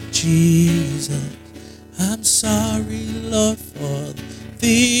you, Jesus. I'm sorry, Lord, for the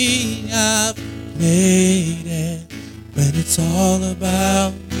thing I've made it. When it's all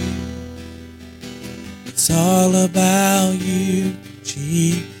about you. It's all about you,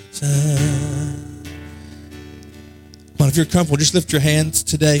 Jesus. Well, if you're comfortable, just lift your hands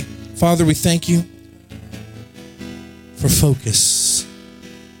today. Father, we thank you for focus.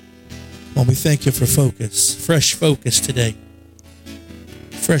 Well, we thank you for focus. Fresh focus today.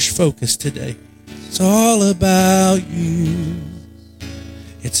 Fresh focus today. It's all about you.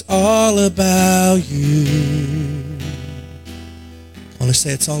 It's all about you. I want to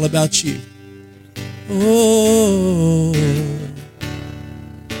say it's all about you. Oh,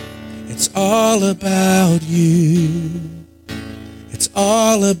 it's all about you. It's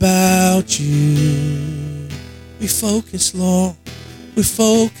all about you. We focus, Lord. We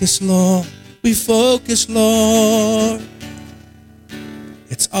focus, Lord. We focus, Lord.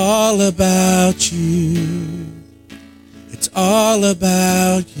 It's all about you. It's all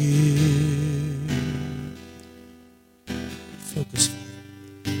about you. Focus, Lord.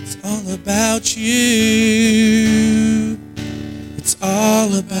 It's all about you. It's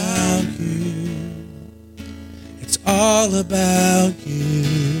all about you. It's all about you.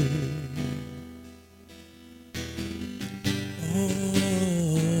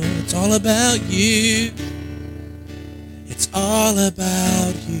 It's all about you. It's all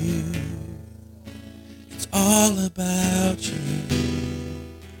about you. It's all about you.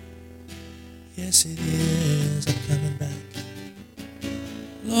 Yes, it is. I'm coming back.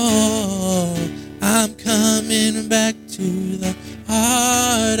 Lord, I'm coming back to the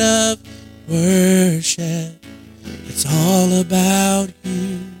heart of worship. It's all about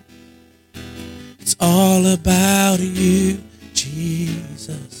you. It's all about you,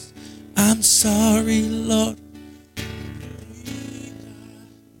 Jesus. I'm sorry, Lord,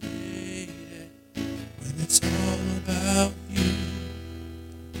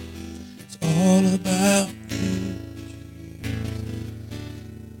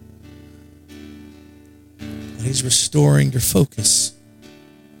 He's restoring your focus.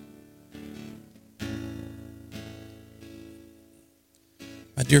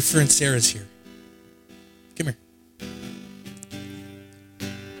 My dear friend Sarah's here. Come here.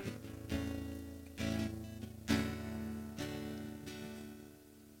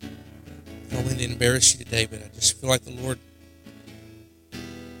 I don't mean to embarrass you today, but I just feel like the Lord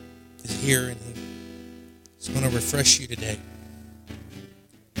is here and He's going to refresh you today.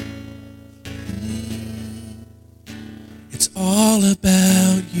 It's all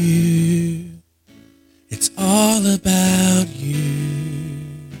about you. It's all about you.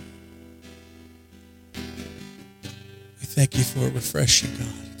 We thank you for refreshing, God.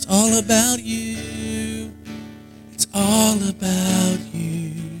 It's all about you. It's all about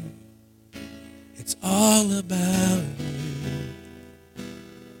you. It's all about you.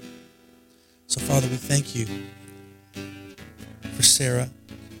 So, Father, we thank you for Sarah,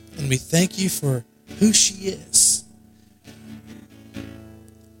 and we thank you for who she is.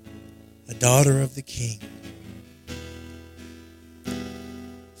 A daughter of the King.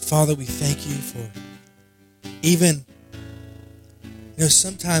 Father, we thank you for even,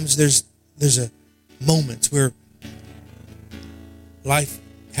 sometimes there's a moment where life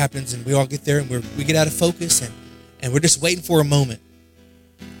happens and we all get there and we get out of focus and we're just waiting for a moment.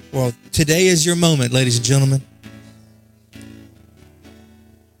 Well, today is your moment, ladies and gentlemen.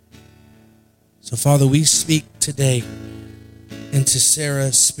 So, Father, we speak today into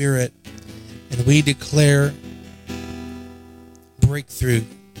Sarah's spirit and we declare breakthrough.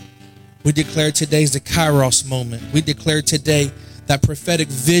 We declare today's the Kairos moment. We declare today that prophetic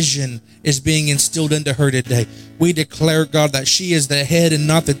vision is being instilled into her today. We declare, God, that she is the head and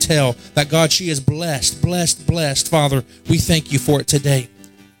not the tail. That, God, she is blessed, blessed, blessed. Father, we thank you for it today.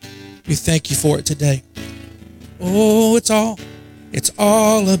 We thank you for it today. Oh, it's all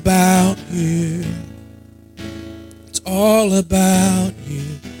about you. It's all about you.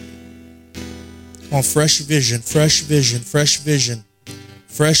 Come on, fresh vision, fresh vision, fresh vision,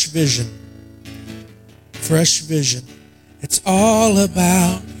 fresh vision, fresh vision. It's all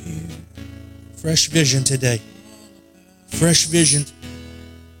about you. Fresh vision today. Fresh vision.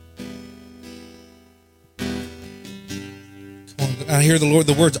 Come on, I hear the Lord,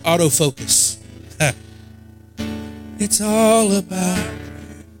 the words autofocus. It's all about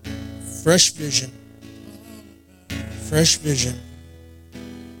you. Fresh vision. Fresh vision.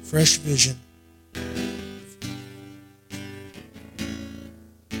 Fresh vision.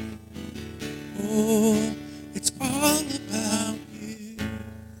 Oh, it's all about you.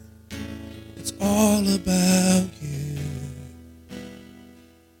 It's all about you.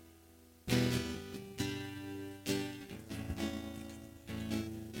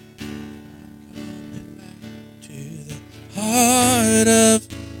 Coming back to the heart of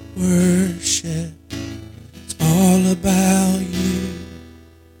worship. It's all about you.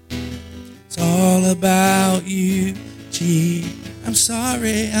 It's all about you, Jesus. I'm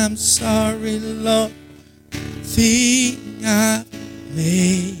sorry, Lord. Think I've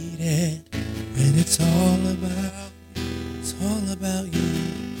made it when it's all about you. All about you.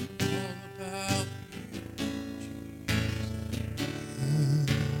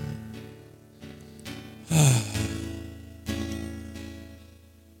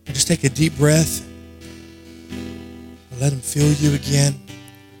 Just take a deep breath. Let Him fill you again.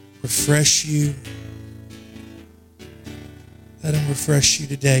 Refresh you. Let Him refresh you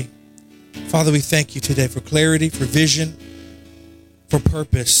today. Father, we thank you today for clarity, for vision, for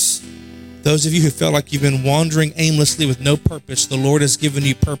purpose. Those of you who felt like you've been wandering aimlessly with no purpose, the Lord has given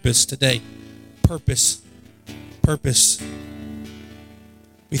you purpose today. Purpose. Purpose.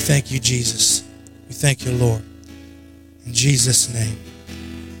 We thank you, Jesus. We thank you, Lord. In Jesus' name.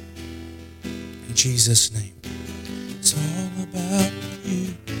 In Jesus' name. It's all about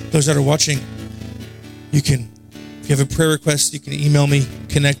you. Those that are watching, you can, if you have a prayer request, you can email me,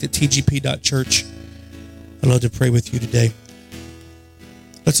 connect@tgp.church. I'd love to pray with you today.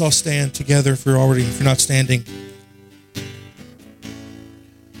 Let's all stand together if you're not standing.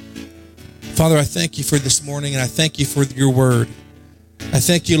 Father, I thank you for this morning, and I thank you for your word. I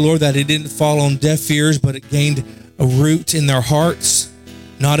thank you, Lord, that it didn't fall on deaf ears, but it gained a root in their hearts,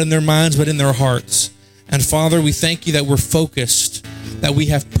 not in their minds, but in their hearts. And Father, we thank you that we're focused, that we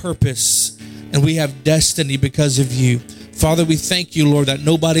have purpose, and we have destiny because of you. Father, we thank you, Lord, that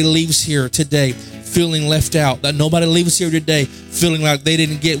nobody leaves here today feeling left out, that nobody leaves here today feeling like they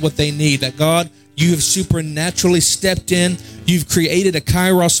didn't get what they need, that God, you have supernaturally stepped in. You've created a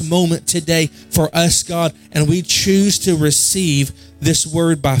Kairos moment today for us, God, and we choose to receive this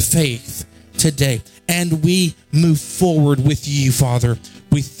word by faith today. And we move forward with you, Father.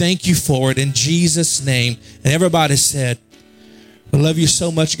 We thank you for it in Jesus' name. And everybody said, I love you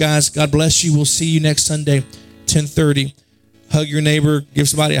so much, guys. God bless you. We'll see you next Sunday, 10:30. Hug your neighbor. Give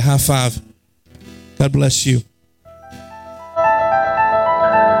somebody a high five. God bless you.